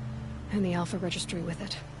 And the Alpha Registry with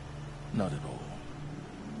it. Not at all.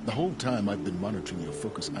 The whole time I've been monitoring your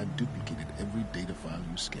focus, I've duplicated every data file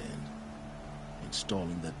you scanned.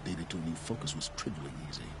 Installing that data to a new focus was trivially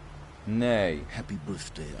easy. Nay. Happy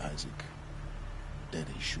birthday, Isaac.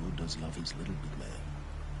 Daddy sure does love his little big man.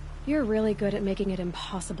 You're really good at making it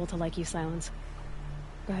impossible to like you, Silence.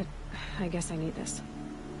 But I guess I need this.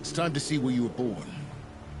 It's time to see where you were born.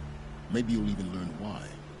 Maybe you'll even learn why.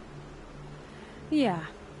 Yeah.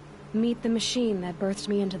 Meet the machine that birthed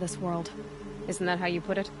me into this world. Isn't that how you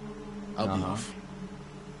put it? I'll be off.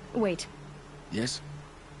 Wait. Yes?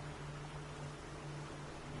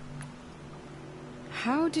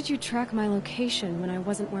 How did you track my location when I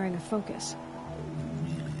wasn't wearing a focus?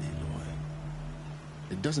 Really, Aloy?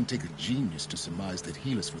 It doesn't take a genius to surmise that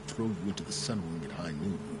Helis would throw you into the sun ring at high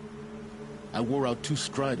noon. I wore out 2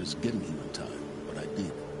 striders getting here in time, but I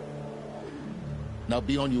did. Now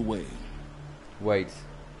be on your way. Wait.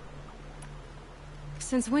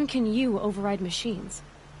 Since when can you override machines?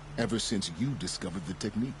 Ever since you discovered the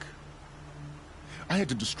technique. I had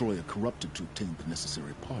to destroy a corrupted to obtain the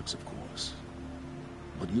necessary parts, of course.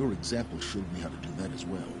 but your example showed me how to do that as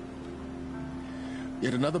well.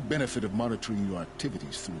 Yet another benefit of monitoring your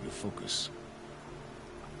activities through your focus.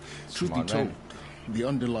 Truth be told, the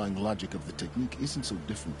underlying logic of the technique isn't so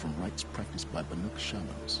different from rites practiced by Banuk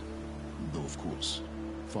shamans, though of course,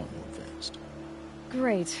 far more advanced.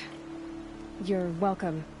 Great. You're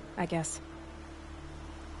welcome, I guess.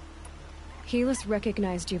 Helis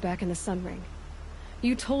recognized you back in the Sun Ring.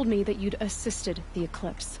 You told me that you'd assisted the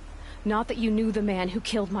Eclipse, not that you knew the man who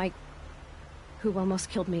almost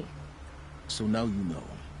killed me. So now you know.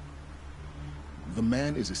 The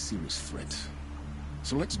man is a serious threat.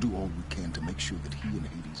 So let's do all we can to make sure that he and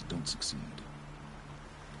Hades don't succeed.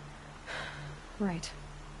 Right.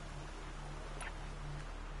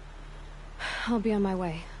 I'll be on my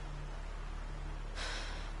way.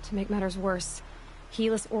 To make matters worse,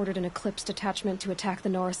 Helis ordered an Eclipse detachment to attack the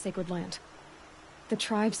Nora Sacred Land. The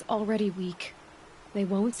tribe's already weak. They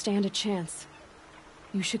won't stand a chance.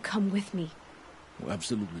 You should come with me. Well,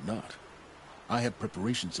 absolutely not. I have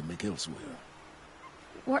preparations to make elsewhere.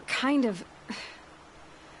 What kind of...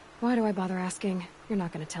 Why do I bother asking? You're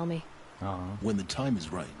not gonna tell me. When the time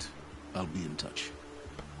is right, I'll be in touch.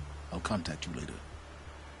 I'll contact you later.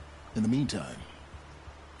 In the meantime,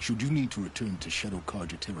 should you need to return to Shadow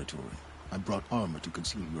Karja territory, I brought armor to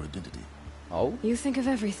conceal your identity. Oh? You think of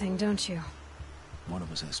everything, don't you? One of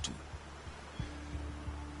us has to.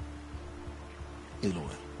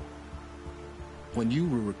 Aloy, when you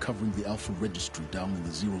were recovering the Alpha Registry down in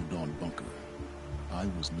the Zero Dawn bunker, I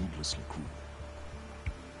was needlessly cruel.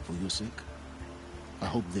 For your sake, I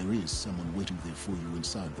hope there is someone waiting there for you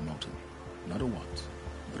inside the mountain. Not a what,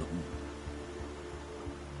 but a who.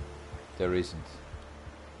 There isn't.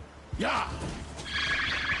 Yeah!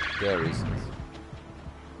 There isn't.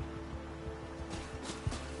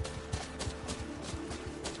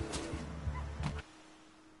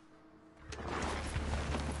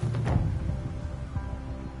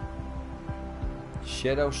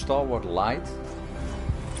 Shadow Stalwart Light?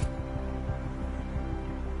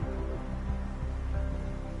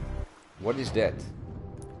 What is that?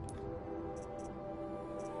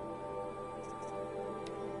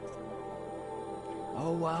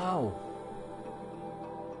 Oh wow.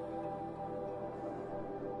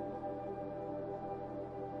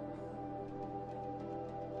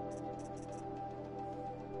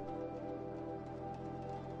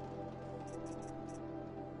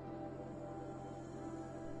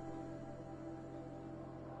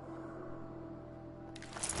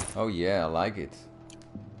 Oh yeah, I like it.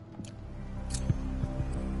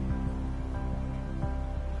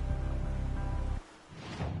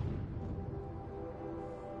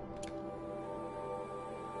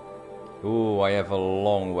 Ooh, I have a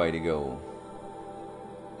long way to go.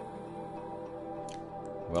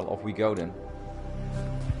 Well, off we go then.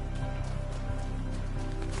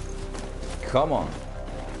 Come on.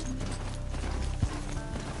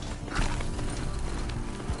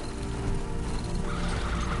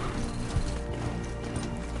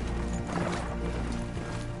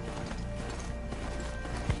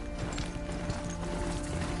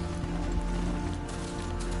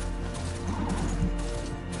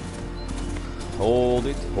 Hold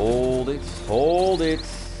it, hold it, hold it.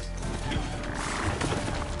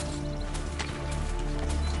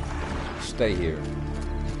 Stay here.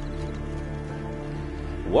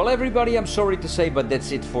 Well everybody, I'm sorry to say, but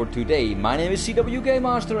that's it for today. My name is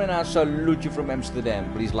ZWGamemaster and I salute you from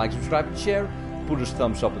Amsterdam. Please like, subscribe and share. Put a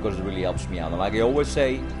thumbs up because it really helps me out. And like I always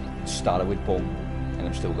say, it started with Pong and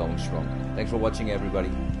I'm still going strong. Thanks for watching everybody.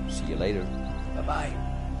 See you later. Bye-bye.